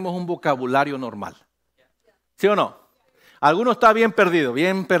oración tenemos un vocabulario normal. ¿Sí o no? Alguno está bien perdido,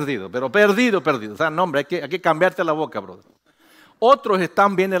 pero perdido. O sea, no, hombre, hay que cambiarte la boca, brother. Otros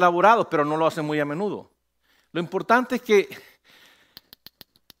están bien elaborados, pero no lo hacen muy a menudo. Lo importante es que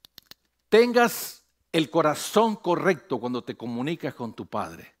tengas el corazón correcto cuando te comunicas con tu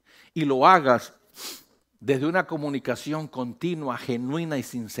Padre y lo hagas desde una comunicación continua, genuina y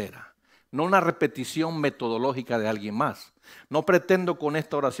sincera. No una repetición metodológica de alguien más. No pretendo con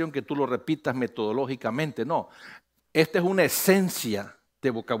esta oración que tú lo repitas metodológicamente, no. Esta es una esencia de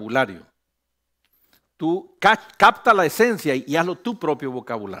vocabulario. Tú capta la esencia y hazlo tu propio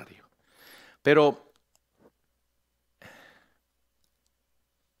vocabulario. Pero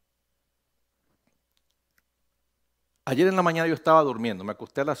ayer en la mañana yo estaba durmiendo, me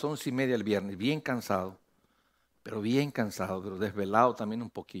acosté a las 11:30 el viernes, bien cansado, pero desvelado también un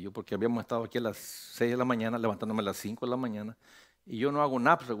poquillo, porque habíamos estado aquí a las 6 de la mañana, levantándome a las 5 de la mañana, y yo no hago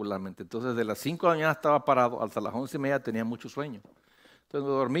naps regularmente. Entonces de las 5 de la mañana estaba parado, hasta las 11:30 tenía mucho sueño. Entonces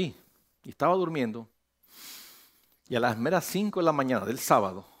me dormí, y estaba durmiendo, y a las meras 5 de la mañana del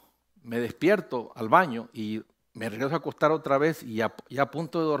sábado, me despierto al baño y me regreso a acostar otra vez y ya a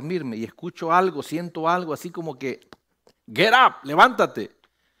punto de dormirme, y escucho algo, siento algo así como que, get up, levántate.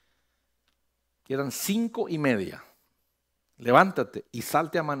 Y eran 5:30. Levántate y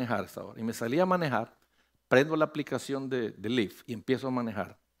salte a manejar esa hora. Y me salí a manejar, prendo la aplicación de Lyft y empiezo a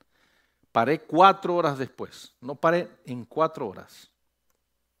manejar. Paré 4 horas después. No paré en 4 horas.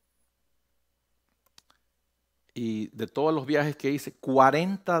 Y de todos los viajes que hice,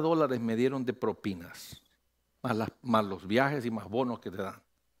 $40 me dieron de propinas. Más los viajes y más bonos que te dan.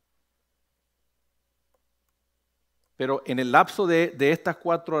 Pero en el lapso de estas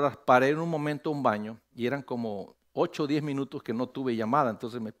 4 horas paré en un momento a un baño y eran como 8 o 10 minutos que no tuve llamada,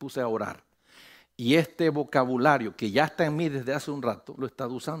 entonces me puse a orar. Y este vocabulario que ya está en mí desde hace un rato, lo he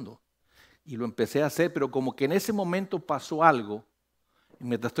estado usando. Y lo empecé a hacer, pero como que en ese momento pasó algo,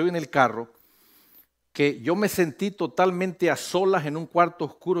 mientras estoy en el carro, que yo me sentí totalmente a solas en un cuarto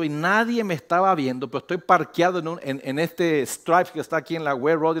oscuro y nadie me estaba viendo, pero estoy parqueado en este Stripe que está aquí en la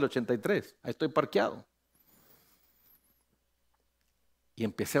Ware Road del 83. Ahí estoy parqueado. Y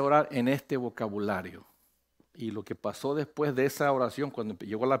empecé a orar en este vocabulario. Y lo que pasó después de esa oración, cuando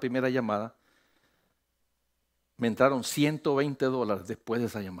llegó la primera llamada, me entraron $120 después de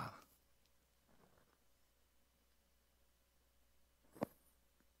esa llamada.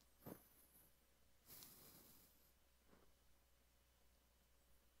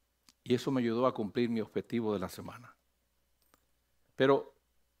 Y eso me ayudó a cumplir mi objetivo de la semana. Pero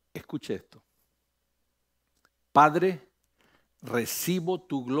escuche esto. Padre, recibo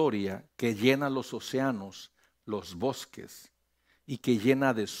tu gloria que llena los océanos, los bosques y que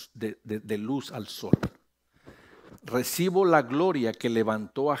llena de luz al sol. Recibo la gloria que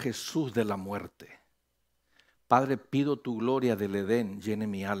levantó a Jesús de la muerte. Padre, pido tu gloria del Edén llene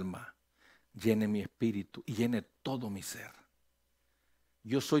mi alma, llene mi espíritu y llene todo mi ser.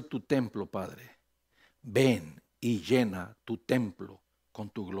 Yo soy tu templo, Padre. Ven y llena tu templo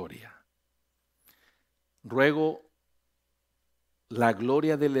con tu gloria. Ruego la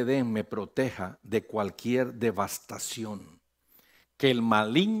gloria del Edén me proteja de cualquier devastación que el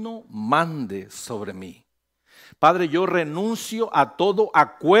maligno mande sobre mí. Padre, yo renuncio a todo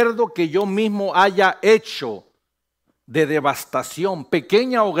acuerdo que yo mismo haya hecho de devastación,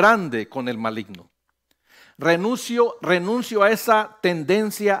 pequeña o grande, con el maligno. Renuncio a esa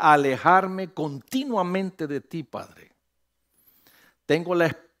tendencia a alejarme continuamente de ti, Padre. Tengo la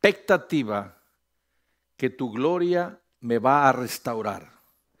expectativa que tu gloria me va a restaurar,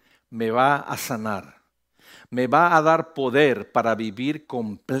 me va a sanar, me va a dar poder para vivir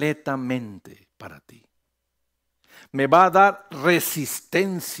completamente para ti. Me va a dar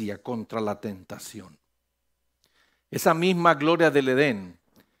resistencia contra la tentación. Esa misma gloria del Edén,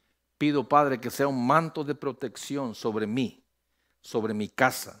 pido, Padre, que sea un manto de protección sobre mí, sobre mi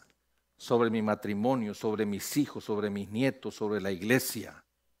casa, sobre mi matrimonio, sobre mis hijos, sobre mis nietos, sobre la iglesia.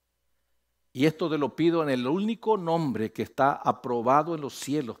 Y esto te lo pido en el único nombre que está aprobado en los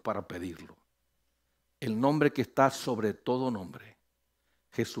cielos para pedirlo. El nombre que está sobre todo nombre.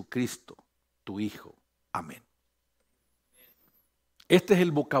 Jesucristo, tu Hijo. Amén. Este es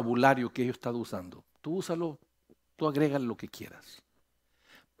el vocabulario que yo he estado usando. Tú úsalo, tú agrégale lo que quieras.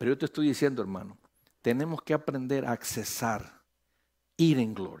 Pero yo te estoy diciendo, hermano, tenemos que aprender a accesar, ir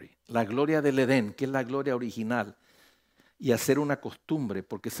en gloria. La gloria del Edén, que es la gloria original. Y hacer una costumbre,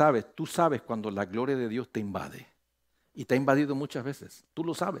 porque tú sabes cuando la gloria de Dios te invade. Y te ha invadido muchas veces, tú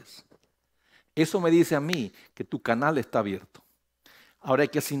lo sabes. Eso me dice a mí que tu canal está abierto. Ahora hay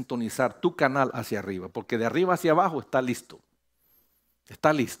que sintonizar tu canal hacia arriba, porque de arriba hacia abajo está listo.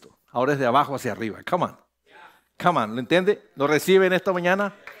 Está listo. Ahora es de abajo hacia arriba. Come on. Come on, ¿lo entiende? ¿Lo recibe en esta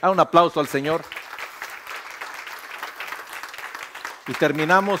mañana? Haz un aplauso al Señor. Y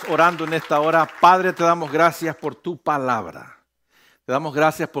terminamos orando en esta hora. Padre, te damos gracias por tu palabra. Te damos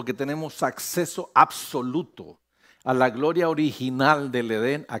gracias porque tenemos acceso absoluto a la gloria original del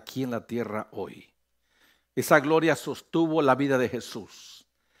Edén aquí en la tierra hoy. Esa gloria sostuvo la vida de Jesús.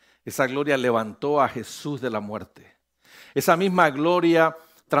 Esa gloria levantó a Jesús de la muerte. Esa misma gloria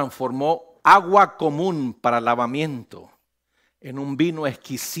transformó agua común para lavamiento en un vino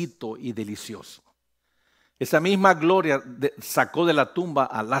exquisito y delicioso. Esa misma gloria sacó de la tumba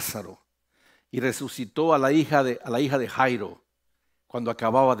a Lázaro y resucitó a la hija de Jairo cuando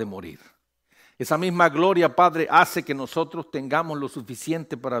acababa de morir. Esa misma gloria, Padre, hace que nosotros tengamos lo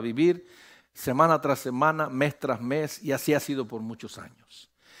suficiente para vivir semana tras semana, mes tras mes, y así ha sido por muchos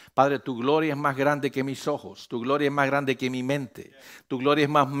años. Padre, tu gloria es más grande que mis ojos, tu gloria es más grande que mi mente, tu gloria es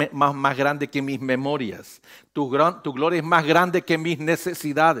más grande que mis memorias, tu gloria es más grande que mis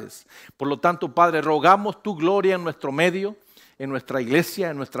necesidades. Por lo tanto, Padre, rogamos tu gloria en nuestro medio, en nuestra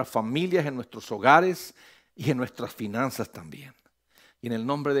iglesia, en nuestras familias, en nuestros hogares y en nuestras finanzas también. Y en el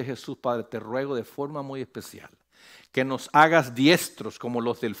nombre de Jesús, Padre, te ruego de forma muy especial que nos hagas diestros como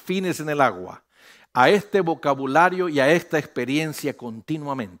los delfines en el agua, a este vocabulario y a esta experiencia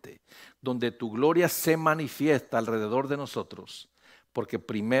continuamente, donde tu gloria se manifiesta alrededor de nosotros, porque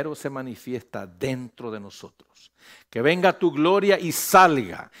primero se manifiesta dentro de nosotros. Que venga tu gloria y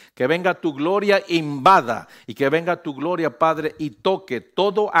salga, que venga tu gloria e invada, y que venga tu gloria, Padre, y toque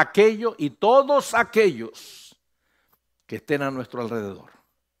todo aquello y todos aquellos que estén a nuestro alrededor.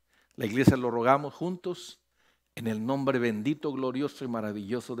 La iglesia lo rogamos juntos en el nombre bendito, glorioso y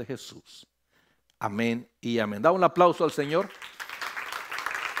maravilloso de Jesús. Amén y amén. Da un aplauso al Señor.